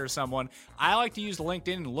to hire someone, I like to use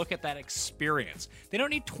LinkedIn and look at that experience. They don't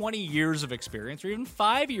need 20 years of experience or even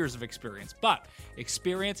 5 years of experience, but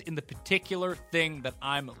experience in the particular thing that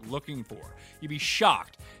I'm looking for. You'd be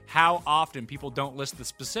shocked how often people don't list the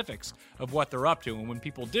specifics of what they're up to, and when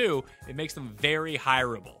people do, it makes them very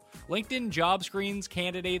hireable. LinkedIn job screens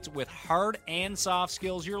candidates with hard and soft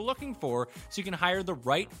skills you're looking for so you can hire the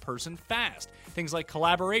right person fast. Things like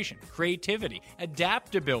collaboration, creativity,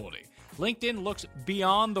 adaptability. LinkedIn looks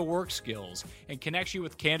beyond the work skills and connects you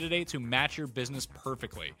with candidates who match your business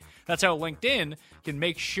perfectly. That's how LinkedIn can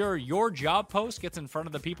make sure your job post gets in front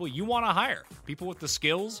of the people you want to hire, people with the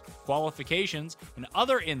skills, qualifications, and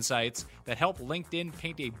other insights that help LinkedIn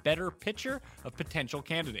paint a better picture of potential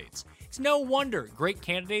candidates. It's no wonder great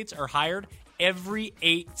candidates are hired every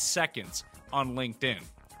 8 seconds on LinkedIn.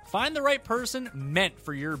 Find the right person meant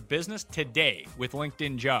for your business today with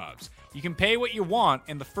LinkedIn Jobs. You can pay what you want,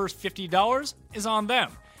 and the first $50 is on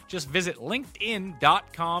them. Just visit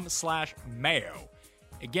linkedin.com/mayo.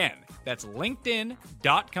 Again, that's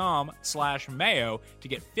linkedin.com/mayo to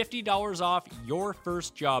get $50 off your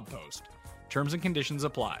first job post. Terms and conditions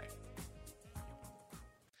apply.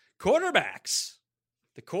 Quarterbacks.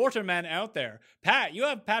 The quartermen out there. Pat, you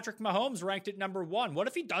have Patrick Mahomes ranked at number 1. What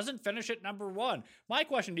if he doesn't finish at number 1? My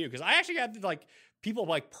question to you, because I actually had people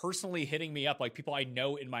personally hitting me up, like people I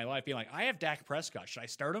know in my life being like, I have Dak Prescott. Should I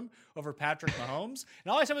start him over Patrick Mahomes?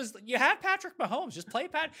 And all I said was, you have Patrick Mahomes. Just play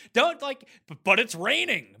but it's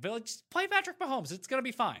raining. But just play Patrick Mahomes. It's going to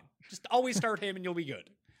be fine. Just always start him and you'll be good.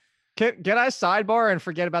 Can I sidebar and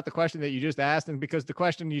forget about the question that you just asked? And because the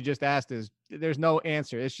question you just asked is, there's no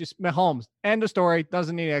answer. It's just Mahomes. End of story.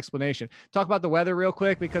 Doesn't need an explanation. Talk about the weather real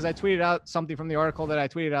quick, because I tweeted out something from the article that I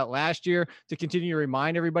tweeted out last year to continue to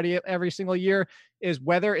remind everybody every single year is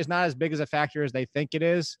weather is not as big as a factor as they think it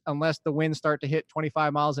is, unless the winds start to hit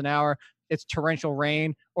 25 miles an hour. It's torrential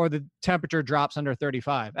rain or the temperature drops under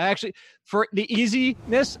 35. Actually, for the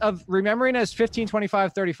easiness of remembering as 15,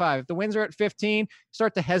 25, 35, if the winds are at 15,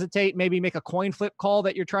 start to hesitate, maybe make a coin flip call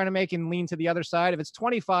that you're trying to make and lean to the other side. If it's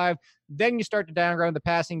 25, then you start to downgrade the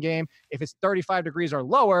passing game. If it's 35 degrees or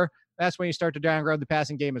lower, that's when you start to downgrade the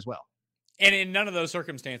passing game as well. And in none of those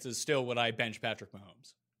circumstances, still would I bench Patrick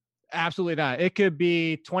Mahomes. Absolutely not. It could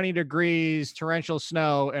be 20 degrees, torrential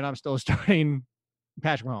snow, and I'm still starting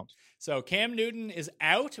Patrick Mahomes. So Cam Newton is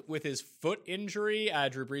out with his foot injury.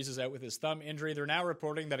 Drew Brees is out with his thumb injury. They're now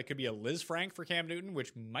reporting that it could be a Liz Frank for Cam Newton,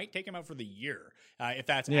 which might take him out for the year, if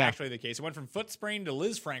that's actually the case. It went from foot sprain to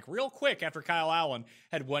Liz Frank real quick after Kyle Allen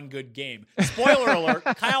had one good game. Spoiler alert,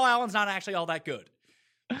 Kyle Allen's not actually all that good.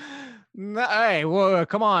 Hey, well,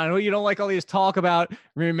 come on. You don't like all these talk about,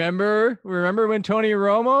 remember when Tony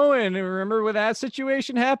Romo and remember when that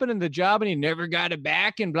situation happened in the job and he never got it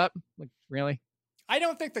back and blah. Like, really? I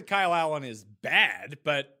don't think that Kyle Allen is bad,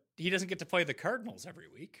 but he doesn't get to play the Cardinals every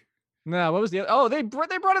week. No, what was the other? Oh, they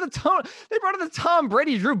brought in the Tom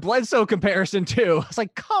Brady Drew Bledsoe comparison too. It's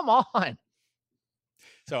like, come on.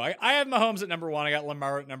 So I have Mahomes at number 1. I got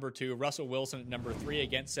Lamar at number 2. Russell Wilson at number 3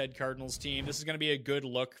 against said Cardinals team. This is going to be a good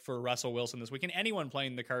look for Russell Wilson this week, and anyone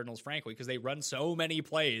playing the Cardinals, frankly, because they run so many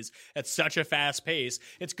plays at such a fast pace.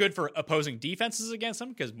 It's good for opposing defenses against them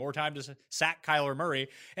because more time to sack Kyler Murray,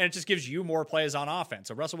 and it just gives you more plays on offense.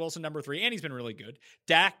 So Russell Wilson, number 3, and he's been really good.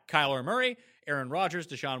 Dak, Kyler Murray, Aaron Rodgers,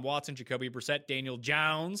 Deshaun Watson, Jacoby Brissett, Daniel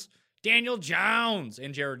Jones,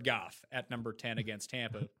 and Jared Goff at number 10 against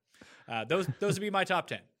Tampa. Those would be my top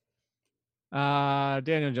 10.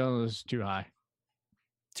 Daniel Jones is too high.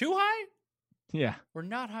 Too high? Yeah. We're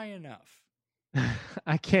not high enough.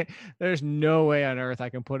 I can't. There's no way on earth I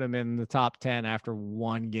can put him in the top 10 after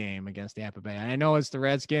one game against Tampa Bay. I know it's the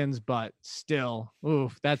Redskins, but still,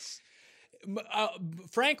 oof, that's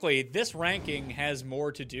Frankly, this ranking has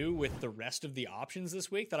more to do with the rest of the options this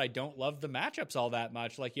week that I don't love the matchups all that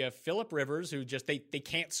much. Like you have Phillip Rivers, who just they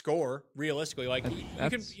can't score realistically. Like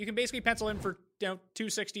you can basically pencil in for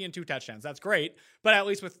 260 and 2 touchdowns. That's great, but at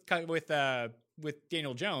least with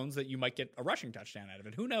Daniel Jones, that you might get a rushing touchdown out of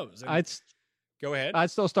it. Who knows? Go ahead. I'd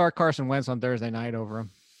still start Carson Wentz on Thursday night over him.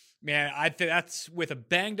 Man, that's with a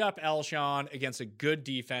banged up Alshon against a good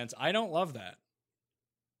defense. I don't love that.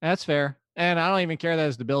 That's fair. And I don't even care that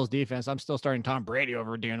it's the Bills defense. I'm still starting Tom Brady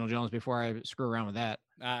over Daniel Jones before I screw around with that.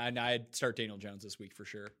 And I'd start Daniel Jones this week for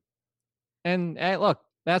sure. And look,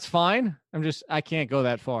 that's fine. I can't go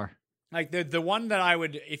that far. Like the one that I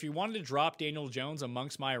would, if you wanted to drop Daniel Jones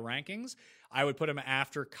amongst my rankings, I would put him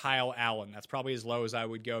after Kyle Allen. That's probably as low as I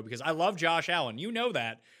would go because I love Josh Allen. You know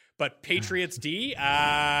that. But Patriots D,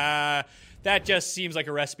 that just seems like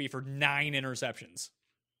a recipe for 9 interceptions.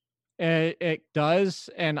 It does.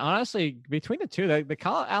 And honestly, between the two, the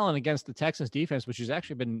Kyle Allen against the Texans defense, which has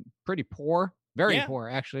actually been pretty poor, very poor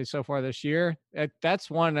actually so far this year.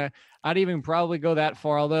 That's one I'd even probably go that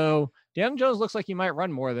far. Although Daniel Jones looks like he might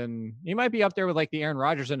run more than he might be up there with like the Aaron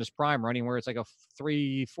Rodgers in his prime running where it's like a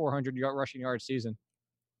 400 rushing yard season.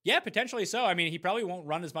 Yeah, potentially so. I mean, he probably won't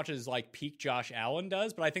run as much as like peak Josh Allen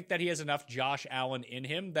does, but I think that he has enough Josh Allen in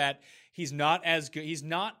him that he's not as good. He's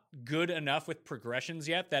not good enough with progressions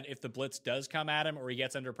yet that if the blitz does come at him or he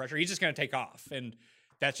gets under pressure, he's just going to take off. And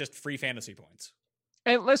that's just free fantasy points.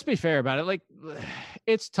 And let's be fair about it. Like,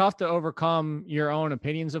 it's tough to overcome your own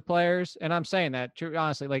opinions of players. And I'm saying that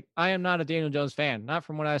honestly, like I am not a Daniel Jones fan, not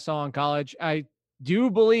from what I saw in college. I do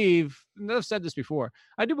believe, and I've said this before,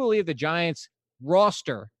 I do believe the Giants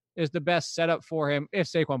roster is the best setup for him if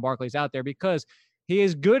Saquon Barkley's out there because he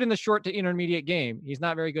is good in the short to intermediate game. He's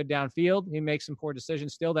not very good downfield. He makes some poor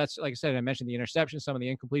decisions still. That's, like I said, I mentioned the interception. Some of the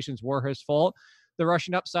incompletions were his fault. The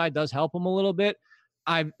rushing upside does help him a little bit.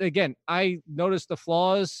 I noticed the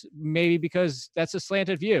flaws maybe because that's a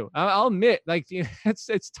slanted view. I'll admit, like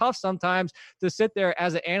it's tough sometimes to sit there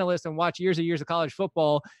as an analyst and watch years and years of college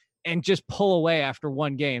football and just pull away after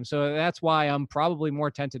one game. So that's why I'm probably more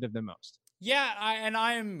tentative than most. Yeah,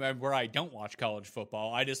 I am where I don't watch college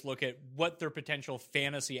football. I just look at what their potential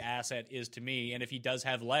fantasy asset is to me. And if he does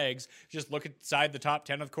have legs, just look inside the top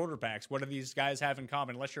 10 of quarterbacks. What do these guys have in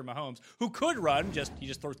common? Unless you're Mahomes, who could run, he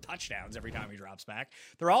just throws touchdowns every time he drops back.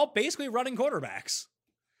 They're all basically running quarterbacks.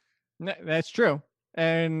 That's true.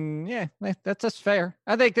 And yeah, that's fair.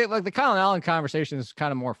 I think that like the Kyle Allen conversation is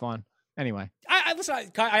kind of more fun. Anyway,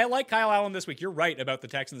 I like Kyle Allen this week. You're right about the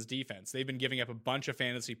Texans defense. They've been giving up a bunch of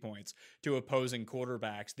fantasy points to opposing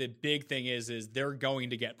quarterbacks. The big thing is they're going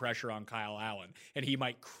to get pressure on Kyle Allen, and he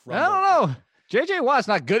might crumble. I don't know. J.J. Watt's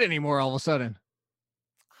not good anymore all of a sudden.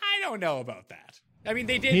 I don't know about that. I mean,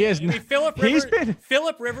 they did.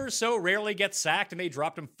 Phillip Rivers so rarely gets sacked, and they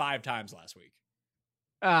dropped him 5 times last week.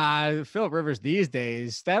 Phillip Rivers these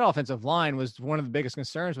days, that offensive line was one of the biggest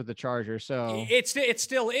concerns with the Chargers. So it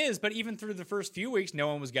still is, but even through the first few weeks, no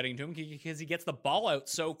one was getting to him because he gets the ball out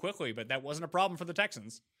so quickly. But that wasn't a problem for the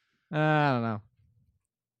Texans. I don't know.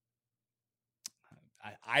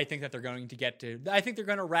 I think that they're going to get to. I think they're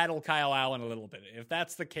going to rattle Kyle Allen a little bit. If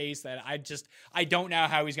that's the case, that I don't know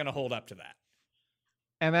how he's going to hold up to that.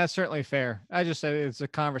 And that's certainly fair. I just said it's a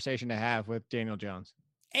conversation to have with Daniel Jones.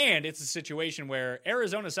 And it's a situation where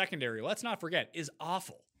Arizona secondary, let's not forget, is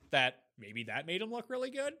awful. That maybe that made him look really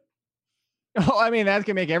good. Oh, I mean, that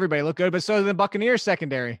can make everybody look good, but so the Buccaneers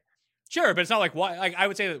secondary. Sure, but it's not like I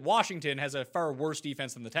would say that Washington has a far worse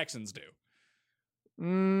defense than the Texans do.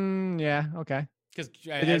 Yeah, okay. Because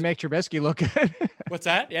they did make Trubisky look good. What's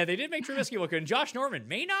that? Yeah, they did make Trubisky look good. And Josh Norman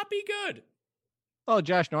may not be good. Oh,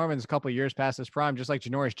 Josh Norman's a couple of years past his prime, just like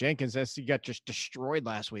Janoris Jenkins, as he got just destroyed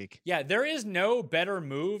last week. Yeah, there is no better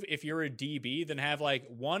move if you're a DB than have like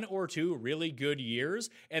 1 or 2 really good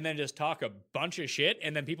years and then just talk a bunch of shit,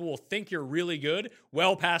 and then people will think you're really good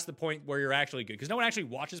well past the point where you're actually good. Because no one actually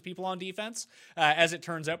watches people on defense, as it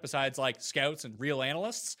turns out, besides like scouts and real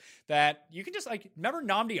analysts, that you can just like, remember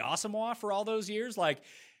Nnamdi Asomugha for all those years? Like,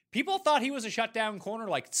 people thought he was a shutdown corner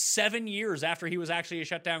like 7 years after he was actually a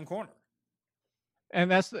shutdown corner. And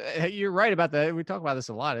you're right about that. We talk about this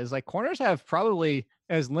a lot. Is like corners have probably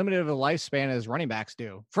as limited of a lifespan as running backs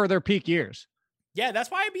do for their peak years. Yeah, that's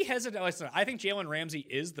why I'd be hesitant. Listen, I think Jalen Ramsey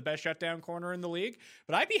is the best shutdown corner in the league,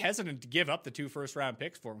 but I'd be hesitant to give up the 2 first-round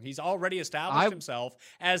picks for him. He's already established himself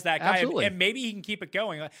as that guy, and maybe he can keep it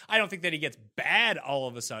going. I don't think that he gets bad all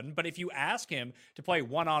of a sudden, but if you ask him to play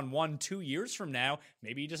one-on-one 2 years from now,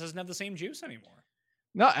 maybe he just doesn't have the same juice anymore.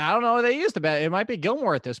 No, I don't know what they used to bet. It might be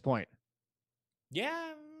Gilmore at this point.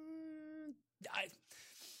 Yeah,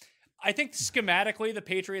 I think schematically, the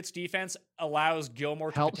Patriots defense allows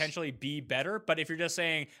Gilmore to Helps. potentially be better. But if you're just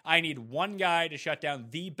saying, I need one guy to shut down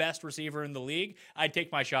the best receiver in the league, I'd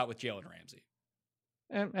take my shot with Jalen Ramsey.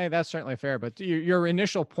 And hey, that's certainly fair. But your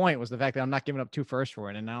initial point was the fact that I'm not giving up 2 firsts for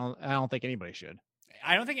it, and I don't think anybody should.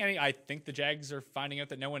 I think the Jags are finding out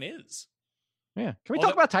that no one is. Yeah. Can we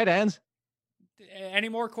talk about tight ends? Any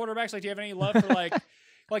more quarterbacks? Like, do you have any love for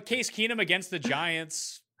like Case Keenum against the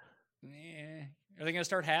Giants? Are they going to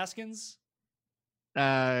start Haskins?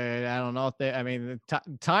 I don't know if they. I mean,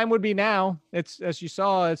 time would be now. It's, as you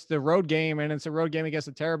saw, it's the road game, and it's a road game against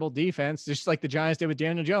a terrible defense, just like the Giants did with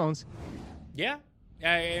Daniel Jones. Yeah,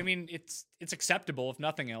 I mean, it's acceptable if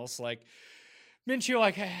nothing else. Like Minshew,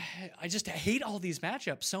 like I just hate all these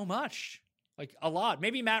matchups so much. Like a lot.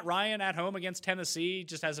 Maybe Matt Ryan at home against Tennessee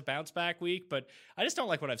just has a bounce back week, but I just don't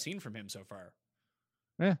like what I've seen from him so far.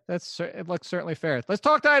 Yeah, it looks certainly fair. Let's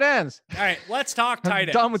talk tight ends. All right, let's talk tight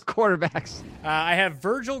ends. Done with quarterbacks. I have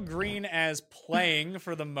Virgil Green as playing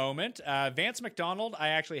for the moment. Vance McDonald, I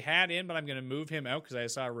actually had in, but I'm going to move him out because I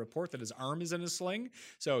saw a report that his arm is in a sling.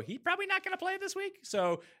 So he's probably not going to play this week.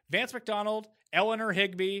 So Vance McDonald, Eleanor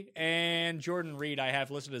Higbee, and Jordan Reed I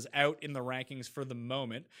have listed as out in the rankings for the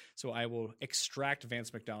moment. So I will extract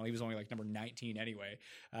Vance McDonald. He was only like number 19 anyway.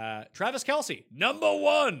 Travis Kelce, number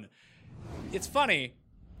 1. It's funny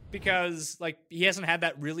because like he hasn't had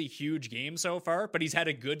that really huge game so far, but he's had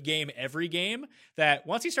a good game every game that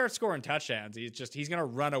once he starts scoring touchdowns, he's going to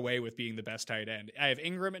run away with being the best tight end. I have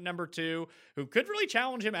Ingram at number 2, who could really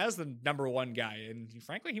challenge him as the number 1 guy. And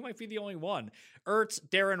frankly, he might be the only one. Ertz,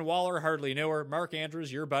 Darren Waller, hardly knew her. Mark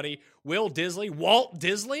Andrews, your buddy, Will Disley, Walt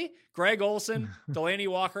Disley, Greg Olson, Delaney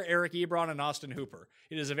Walker, Eric Ebron, and Austin Hooper.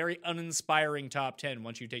 It is a very uninspiring top 10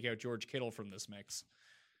 once you take out George Kittle from this mix.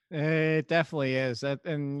 It definitely is.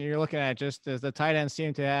 And you're looking at just as the tight ends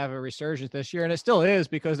seem to have a resurgence this year, and it still is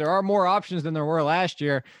because there are more options than there were last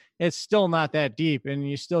year. It's still not that deep, and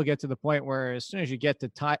you still get to the point where as soon as you get to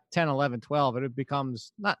 10, 11, 12, it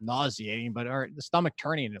becomes not nauseating, but the stomach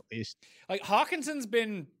turning at least. Like Hawkinson's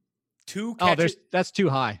been 2 catches. That's too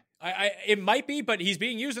high. It might be, but he's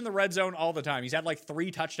being used in the red zone all the time. He's had like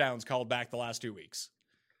 3 touchdowns called back the last 2 weeks.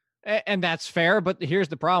 And that's fair, but here's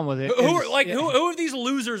the problem with it. Who of these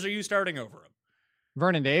losers are you starting over him?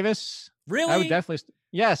 Vernon Davis. Really? I would definitely.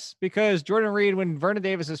 Yes, because Jordan Reed, when Vernon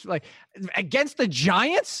Davis is like against the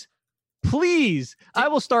Giants, please, I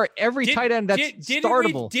will start every tight end that's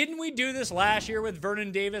startable. Didn't we do this last year with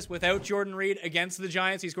Vernon Davis without Jordan Reed against the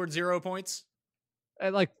Giants? He scored 0 points.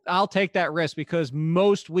 I'll take that risk because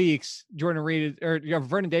most weeks Jordan Reed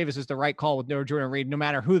Vernon Davis is the right call with Jordan Reed, no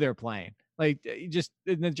matter who they're playing. Like just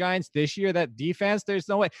in the Giants this year, that defense, there's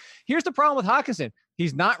no way. Here's the problem with Hawkinson.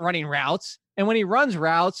 He's not running routes. And when he runs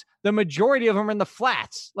routes, the majority of them are in the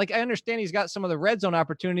flats. Like I understand he's got some of the red zone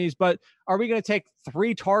opportunities, but are we going to take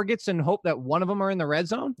 3 targets and hope that one of them are in the red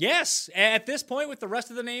zone? Yes. At this point with the rest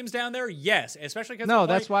of the names down there, yes. Especially because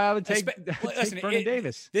that's why I would take Vernon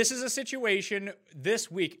Davis. This is a situation this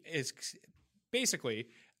week is basically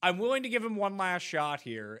I'm willing to give him one last shot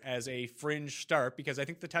here as a fringe start because I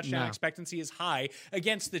think the touchdown expectancy is high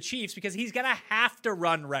against the Chiefs because he's going to have to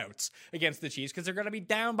run routes against the Chiefs because they're going to be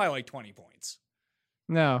down by like 20 points.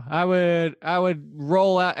 No, I would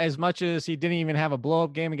roll out as much as he didn't even have a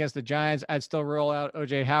blow-up game against the Giants. I'd still roll out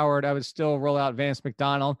O.J. Howard. I would still roll out Vance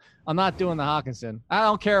McDonald. I'm not doing the Hawkinson. I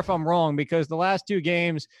don't care if I'm wrong because the last 2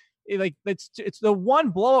 games, it's the one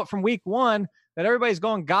blow-up from week 1 that everybody's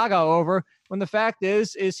going gaga over when the fact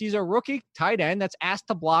is he's a rookie tight end that's asked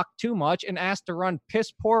to block too much and asked to run piss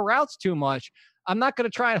poor routes too much. I'm not going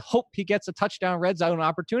to try and hope he gets a touchdown red zone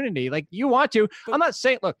opportunity. Like you want to. I'm not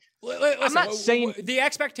saying, look, listen, I'm not saying the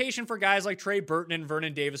expectation for guys like Trey Burton and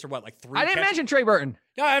Vernon Davis are what, like 3? I didn't mention Trey Burton.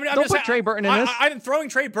 No, I'm Don't put Trey Burton in this. I'm throwing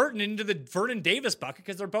Trey Burton into the Vernon Davis bucket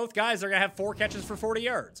because they're both guys that are going to have 4 catches for 40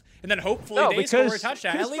 yards. And then hopefully they score a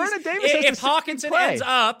touchdown. At least if Hawkinson ends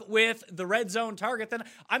up with the red zone target, then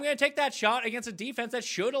I'm going to take that shot against a defense that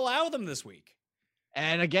should allow them this week.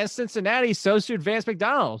 And against Cincinnati, so should Vance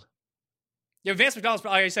McDonald. Yeah, Vance McDonald's,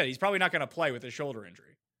 like I said, he's probably not going to play with a shoulder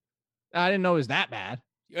injury. I didn't know it was that bad.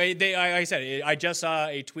 I said, I just saw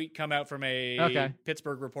a tweet come out from a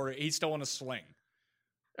Pittsburgh reporter. He's still in a sling.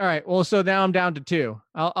 All right. Well, so now I'm down to 2.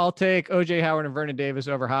 I'll take O.J. Howard and Vernon Davis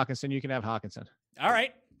over Hawkinson. You can have Hawkinson. All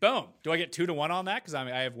right. Boom. Do I get 2-1 on that? Because I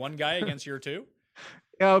have one guy against your 2.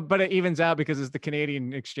 But it evens out because it's the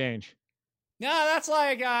Canadian exchange. No, that's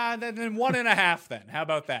like then 1.5 then. How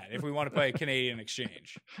about that? If we want to play a Canadian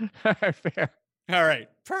exchange. Fair. All right.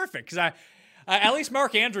 Perfect. Because at least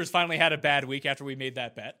Mark Andrews finally had a bad week after we made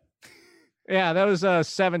that bet. Yeah, that was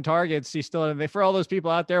 7 targets. He still, for all those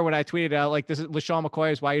people out there, when I tweeted out like, this is LaShawn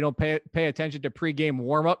McCoy is why you don't pay attention to pregame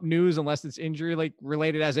warm-up news unless it's injury like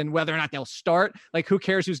related, as in whether or not they'll start. Like, who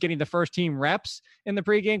cares who's getting the first team reps in the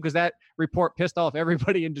pregame? Because that report pissed off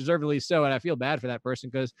everybody, and deservedly so. And I feel bad for that person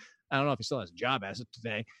because I don't know if he still has a job as of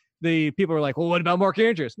today. The people were like, well, what about Mark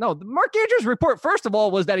Andrews? No, the Mark Andrews report, first of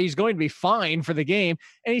all, was that he's going to be fine for the game,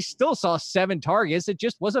 and he still saw 7 targets. It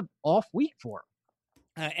just was an off week for him.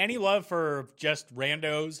 Any love for just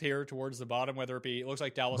randos here towards the bottom, whether it be, it looks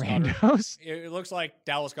like Dallas Randos? Goedert. It looks like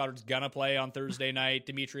Dallas Goedert's going to play on Thursday night.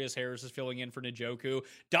 Demetrius Harris is filling in for Njoku.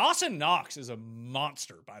 Dawson Knox is a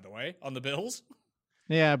monster, by the way, on the Bills.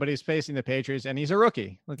 Yeah, but he's facing the Patriots, and he's a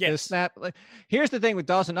rookie. Like, Yes. Here's the thing with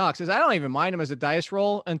Dawson Knox is I don't even mind him as a dice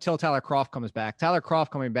roll until Tyler Kroft comes back. Tyler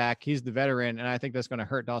Kroft coming back, he's the veteran, and I think that's going to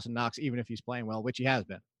hurt Dawson Knox even if he's playing well, which he has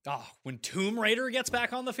been. Oh, when Tomb Raider gets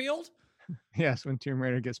back on the field? Yes, when Tomb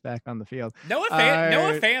Raider gets back on the field. Noah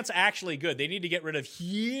Fant's actually good. They need to get rid of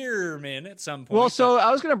Heerman at some point. Well, so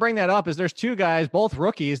I was going to bring that up is there's 2 guys, both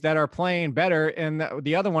rookies, that are playing better, and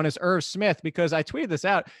the other one is Irv Smith, because I tweeted this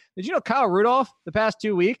out. Did you know Kyle Rudolph the past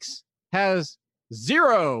 2 weeks has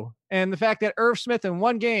 0? And the fact that Irv Smith in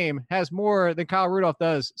one game has more than Kyle Rudolph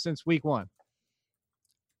does since week 1.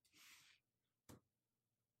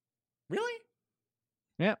 Really?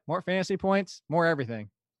 Yeah, more fantasy points, more everything.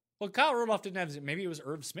 Well, Kyle Rudolph didn't have. Maybe it was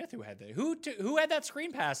Irv Smith who had that. Who had that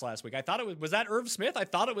screen pass last week? I thought it was that Irv Smith. I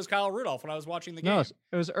thought it was Kyle Rudolph when I was watching the game. No,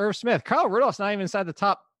 it was Irv Smith. Kyle Rudolph's not even inside the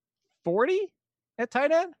top 40 at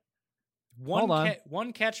tight end.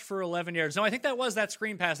 One catch for 11 yards. No, I think that was that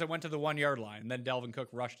screen pass that went to the 1 yard line, and then Dalvin Cook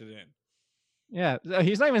rushed it in. Yeah,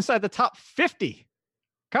 he's not even inside the top 50.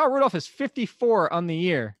 Kyle Rudolph is 54 on the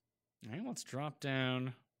year. All right, let's drop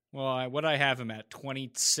down. Well, what I have him at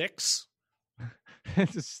 26.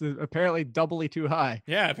 It's apparently doubly too high.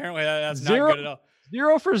 Yeah, apparently that's not good at all.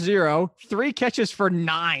 0 for 0, 3 catches for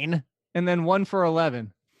 9, and then 1 for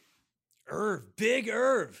 11. Big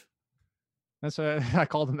Irv. That's what I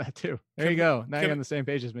called him that too. There you go. Now you're on the same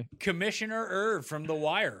page as me. Commissioner Irv from The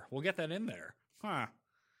Wire. We'll get that in there. Huh.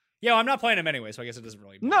 Yeah, I'm not playing him anyway, so I guess it doesn't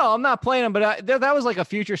really matter. No, I'm not playing him, but that was like a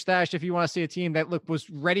future stash if you want to see a team that was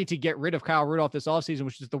ready to get rid of Kyle Rudolph this offseason,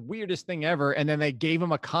 which is the weirdest thing ever, and then they gave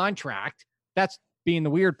him a contract. That's being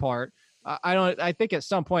the weird part. I think at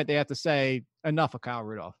some point they have to say enough of Kyle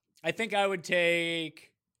Rudolph. I think I would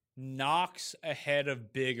take Knox ahead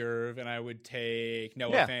of Big Irv, and I would take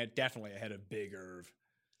Noah Fant definitely ahead of Big Irv.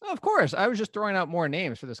 Of course. I was just throwing out more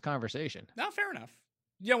names for this conversation. No, fair enough.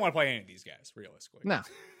 You don't want to play any of these guys, realistically. No.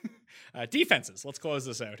 Defenses. Let's close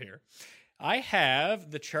this out here. I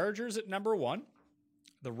have the Chargers at number 1,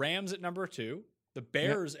 the Rams at number 2, the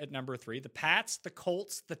Bears at number 3, the Pats, the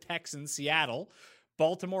Colts, the Texans, Seattle,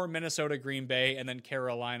 Baltimore, Minnesota, Green Bay, and then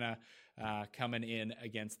Carolina coming in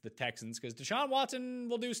against the Texans because Deshaun Watson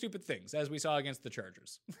will do stupid things, as we saw against the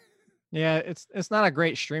Chargers. Yeah, it's not a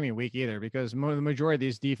great streaming week either because the majority of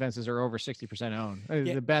these defenses are over 60% owned.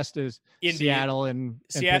 Yeah. The best is Indy, Seattle and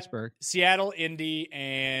Pittsburgh. Seattle, Indy,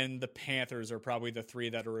 and the Panthers are probably the 3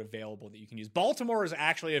 that are available that you can use. Baltimore is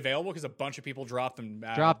actually available because a bunch of people dropped them.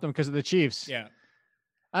 Dropped them because of the Chiefs. Yeah.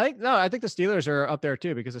 I think the Steelers are up there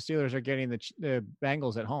too because the Steelers are getting the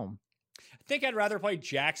Bengals at home. I think I'd rather play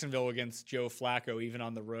Jacksonville against Joe Flacco even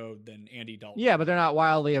on the road than Andy Dalton. Yeah, but they're not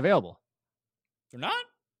wildly available. They're not?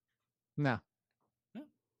 No.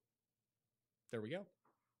 There we go.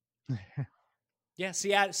 Yeah,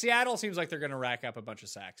 Seattle seems like they're going to rack up a bunch of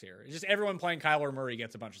sacks here. It's just everyone playing Kyler Murray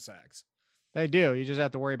gets a bunch of sacks. They do. You just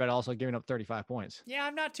have to worry about also giving up 35 points. Yeah,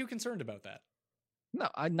 I'm not too concerned about that. No,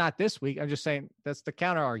 not this week. I'm just saying that's the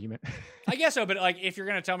counter argument. I guess so, but like if you're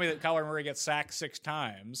going to tell me that Kyler Murray gets sacked 6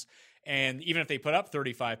 times, and even if they put up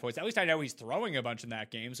 35 points, at least I know he's throwing a bunch in that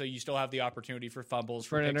game, so you still have the opportunity for fumbles,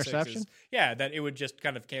 for an interception. Sixes. Yeah, that it would just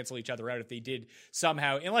kind of cancel each other out if they did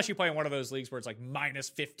somehow, unless you play in one of those leagues where it's like minus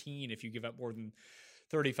 15 if you give up more than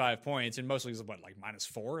 35 points. And most leagues are like minus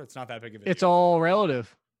 4. It's not that big of a deal. It's all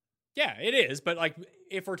relative. Yeah, it is. But like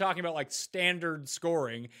if we're talking about like standard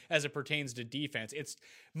scoring as it pertains to defense, it's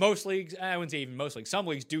most leagues, I wouldn't say even most leagues, some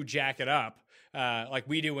leagues do jack it up like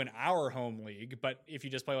we do in our home league. But if you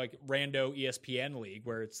just play like rando ESPN league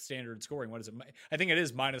where it's standard scoring, what is it? I think it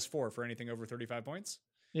is -4 for anything over 35 points.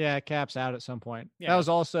 Yeah, it caps out at some point. Yeah. That was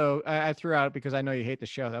also, I threw out because I know you hate the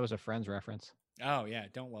show. That was a Friends reference. Oh yeah.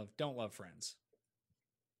 Don't love Friends.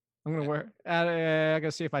 I'm going to wear, I got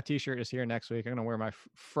to see if my t-shirt is here next week. I'm going to wear my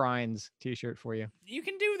Friends t-shirt for you. You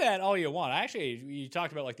can do that all you want. Actually, you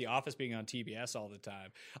talked about like The Office being on TBS all the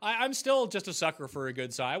time. I'm still just a sucker for a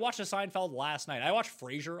good Seinfeld. I watched a Seinfeld last night. I watch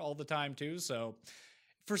Frasier all the time too. So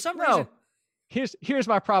for some reason, Here's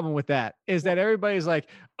my problem with that is that everybody's like,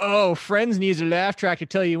 oh, Friends needs a laugh track to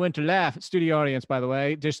tell you when to laugh. Studio audience, by the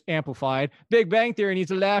way, just amplified. Big Bang Theory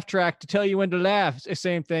needs a laugh track to tell you when to laugh.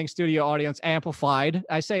 Same thing, studio audience, amplified.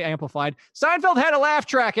 I say amplified. Seinfeld had a laugh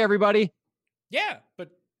track, everybody. Yeah,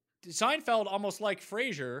 but Seinfeld, almost like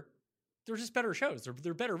Frasier, they're just better shows.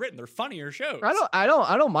 They're better written. They're funnier shows. I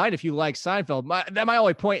don't mind if you like Seinfeld. My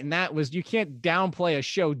only point in that was you can't downplay a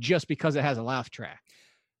show just because it has a laugh track.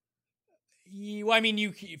 I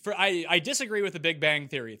mean, I disagree with the Big Bang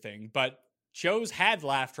Theory thing, but shows had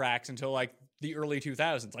laugh tracks until like the early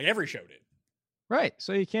 2000s. Like every show did. Right,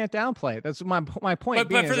 so you can't downplay it. That's my point.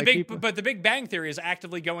 But the Big Bang Theory is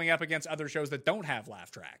actively going up against other shows that don't have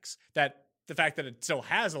laugh tracks. That the fact that it still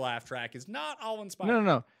has a laugh track is not all inspiring.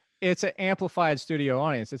 No. It's an amplified studio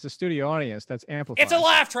audience. It's a studio audience that's amplified. It's a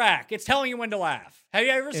laugh track. It's telling you when to laugh.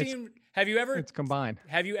 It's combined.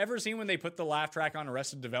 Have you ever seen when they put the laugh track on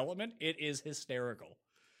Arrested Development? It is hysterical.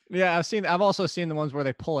 Yeah, I've also seen the ones where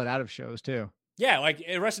they pull it out of shows too. Yeah, like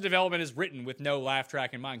Arrested Development is written with no laugh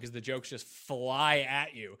track in mind because the jokes just fly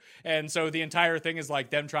at you. And so the entire thing is like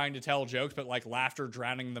them trying to tell jokes, but like laughter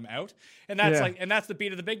drowning them out. And that's the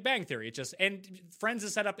beat of the Big Bang Theory. And Friends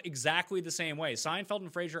is set up exactly the same way. Seinfeld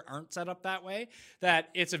and Frasier aren't set up that way. That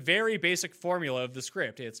it's a very basic formula of the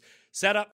script. It's set up,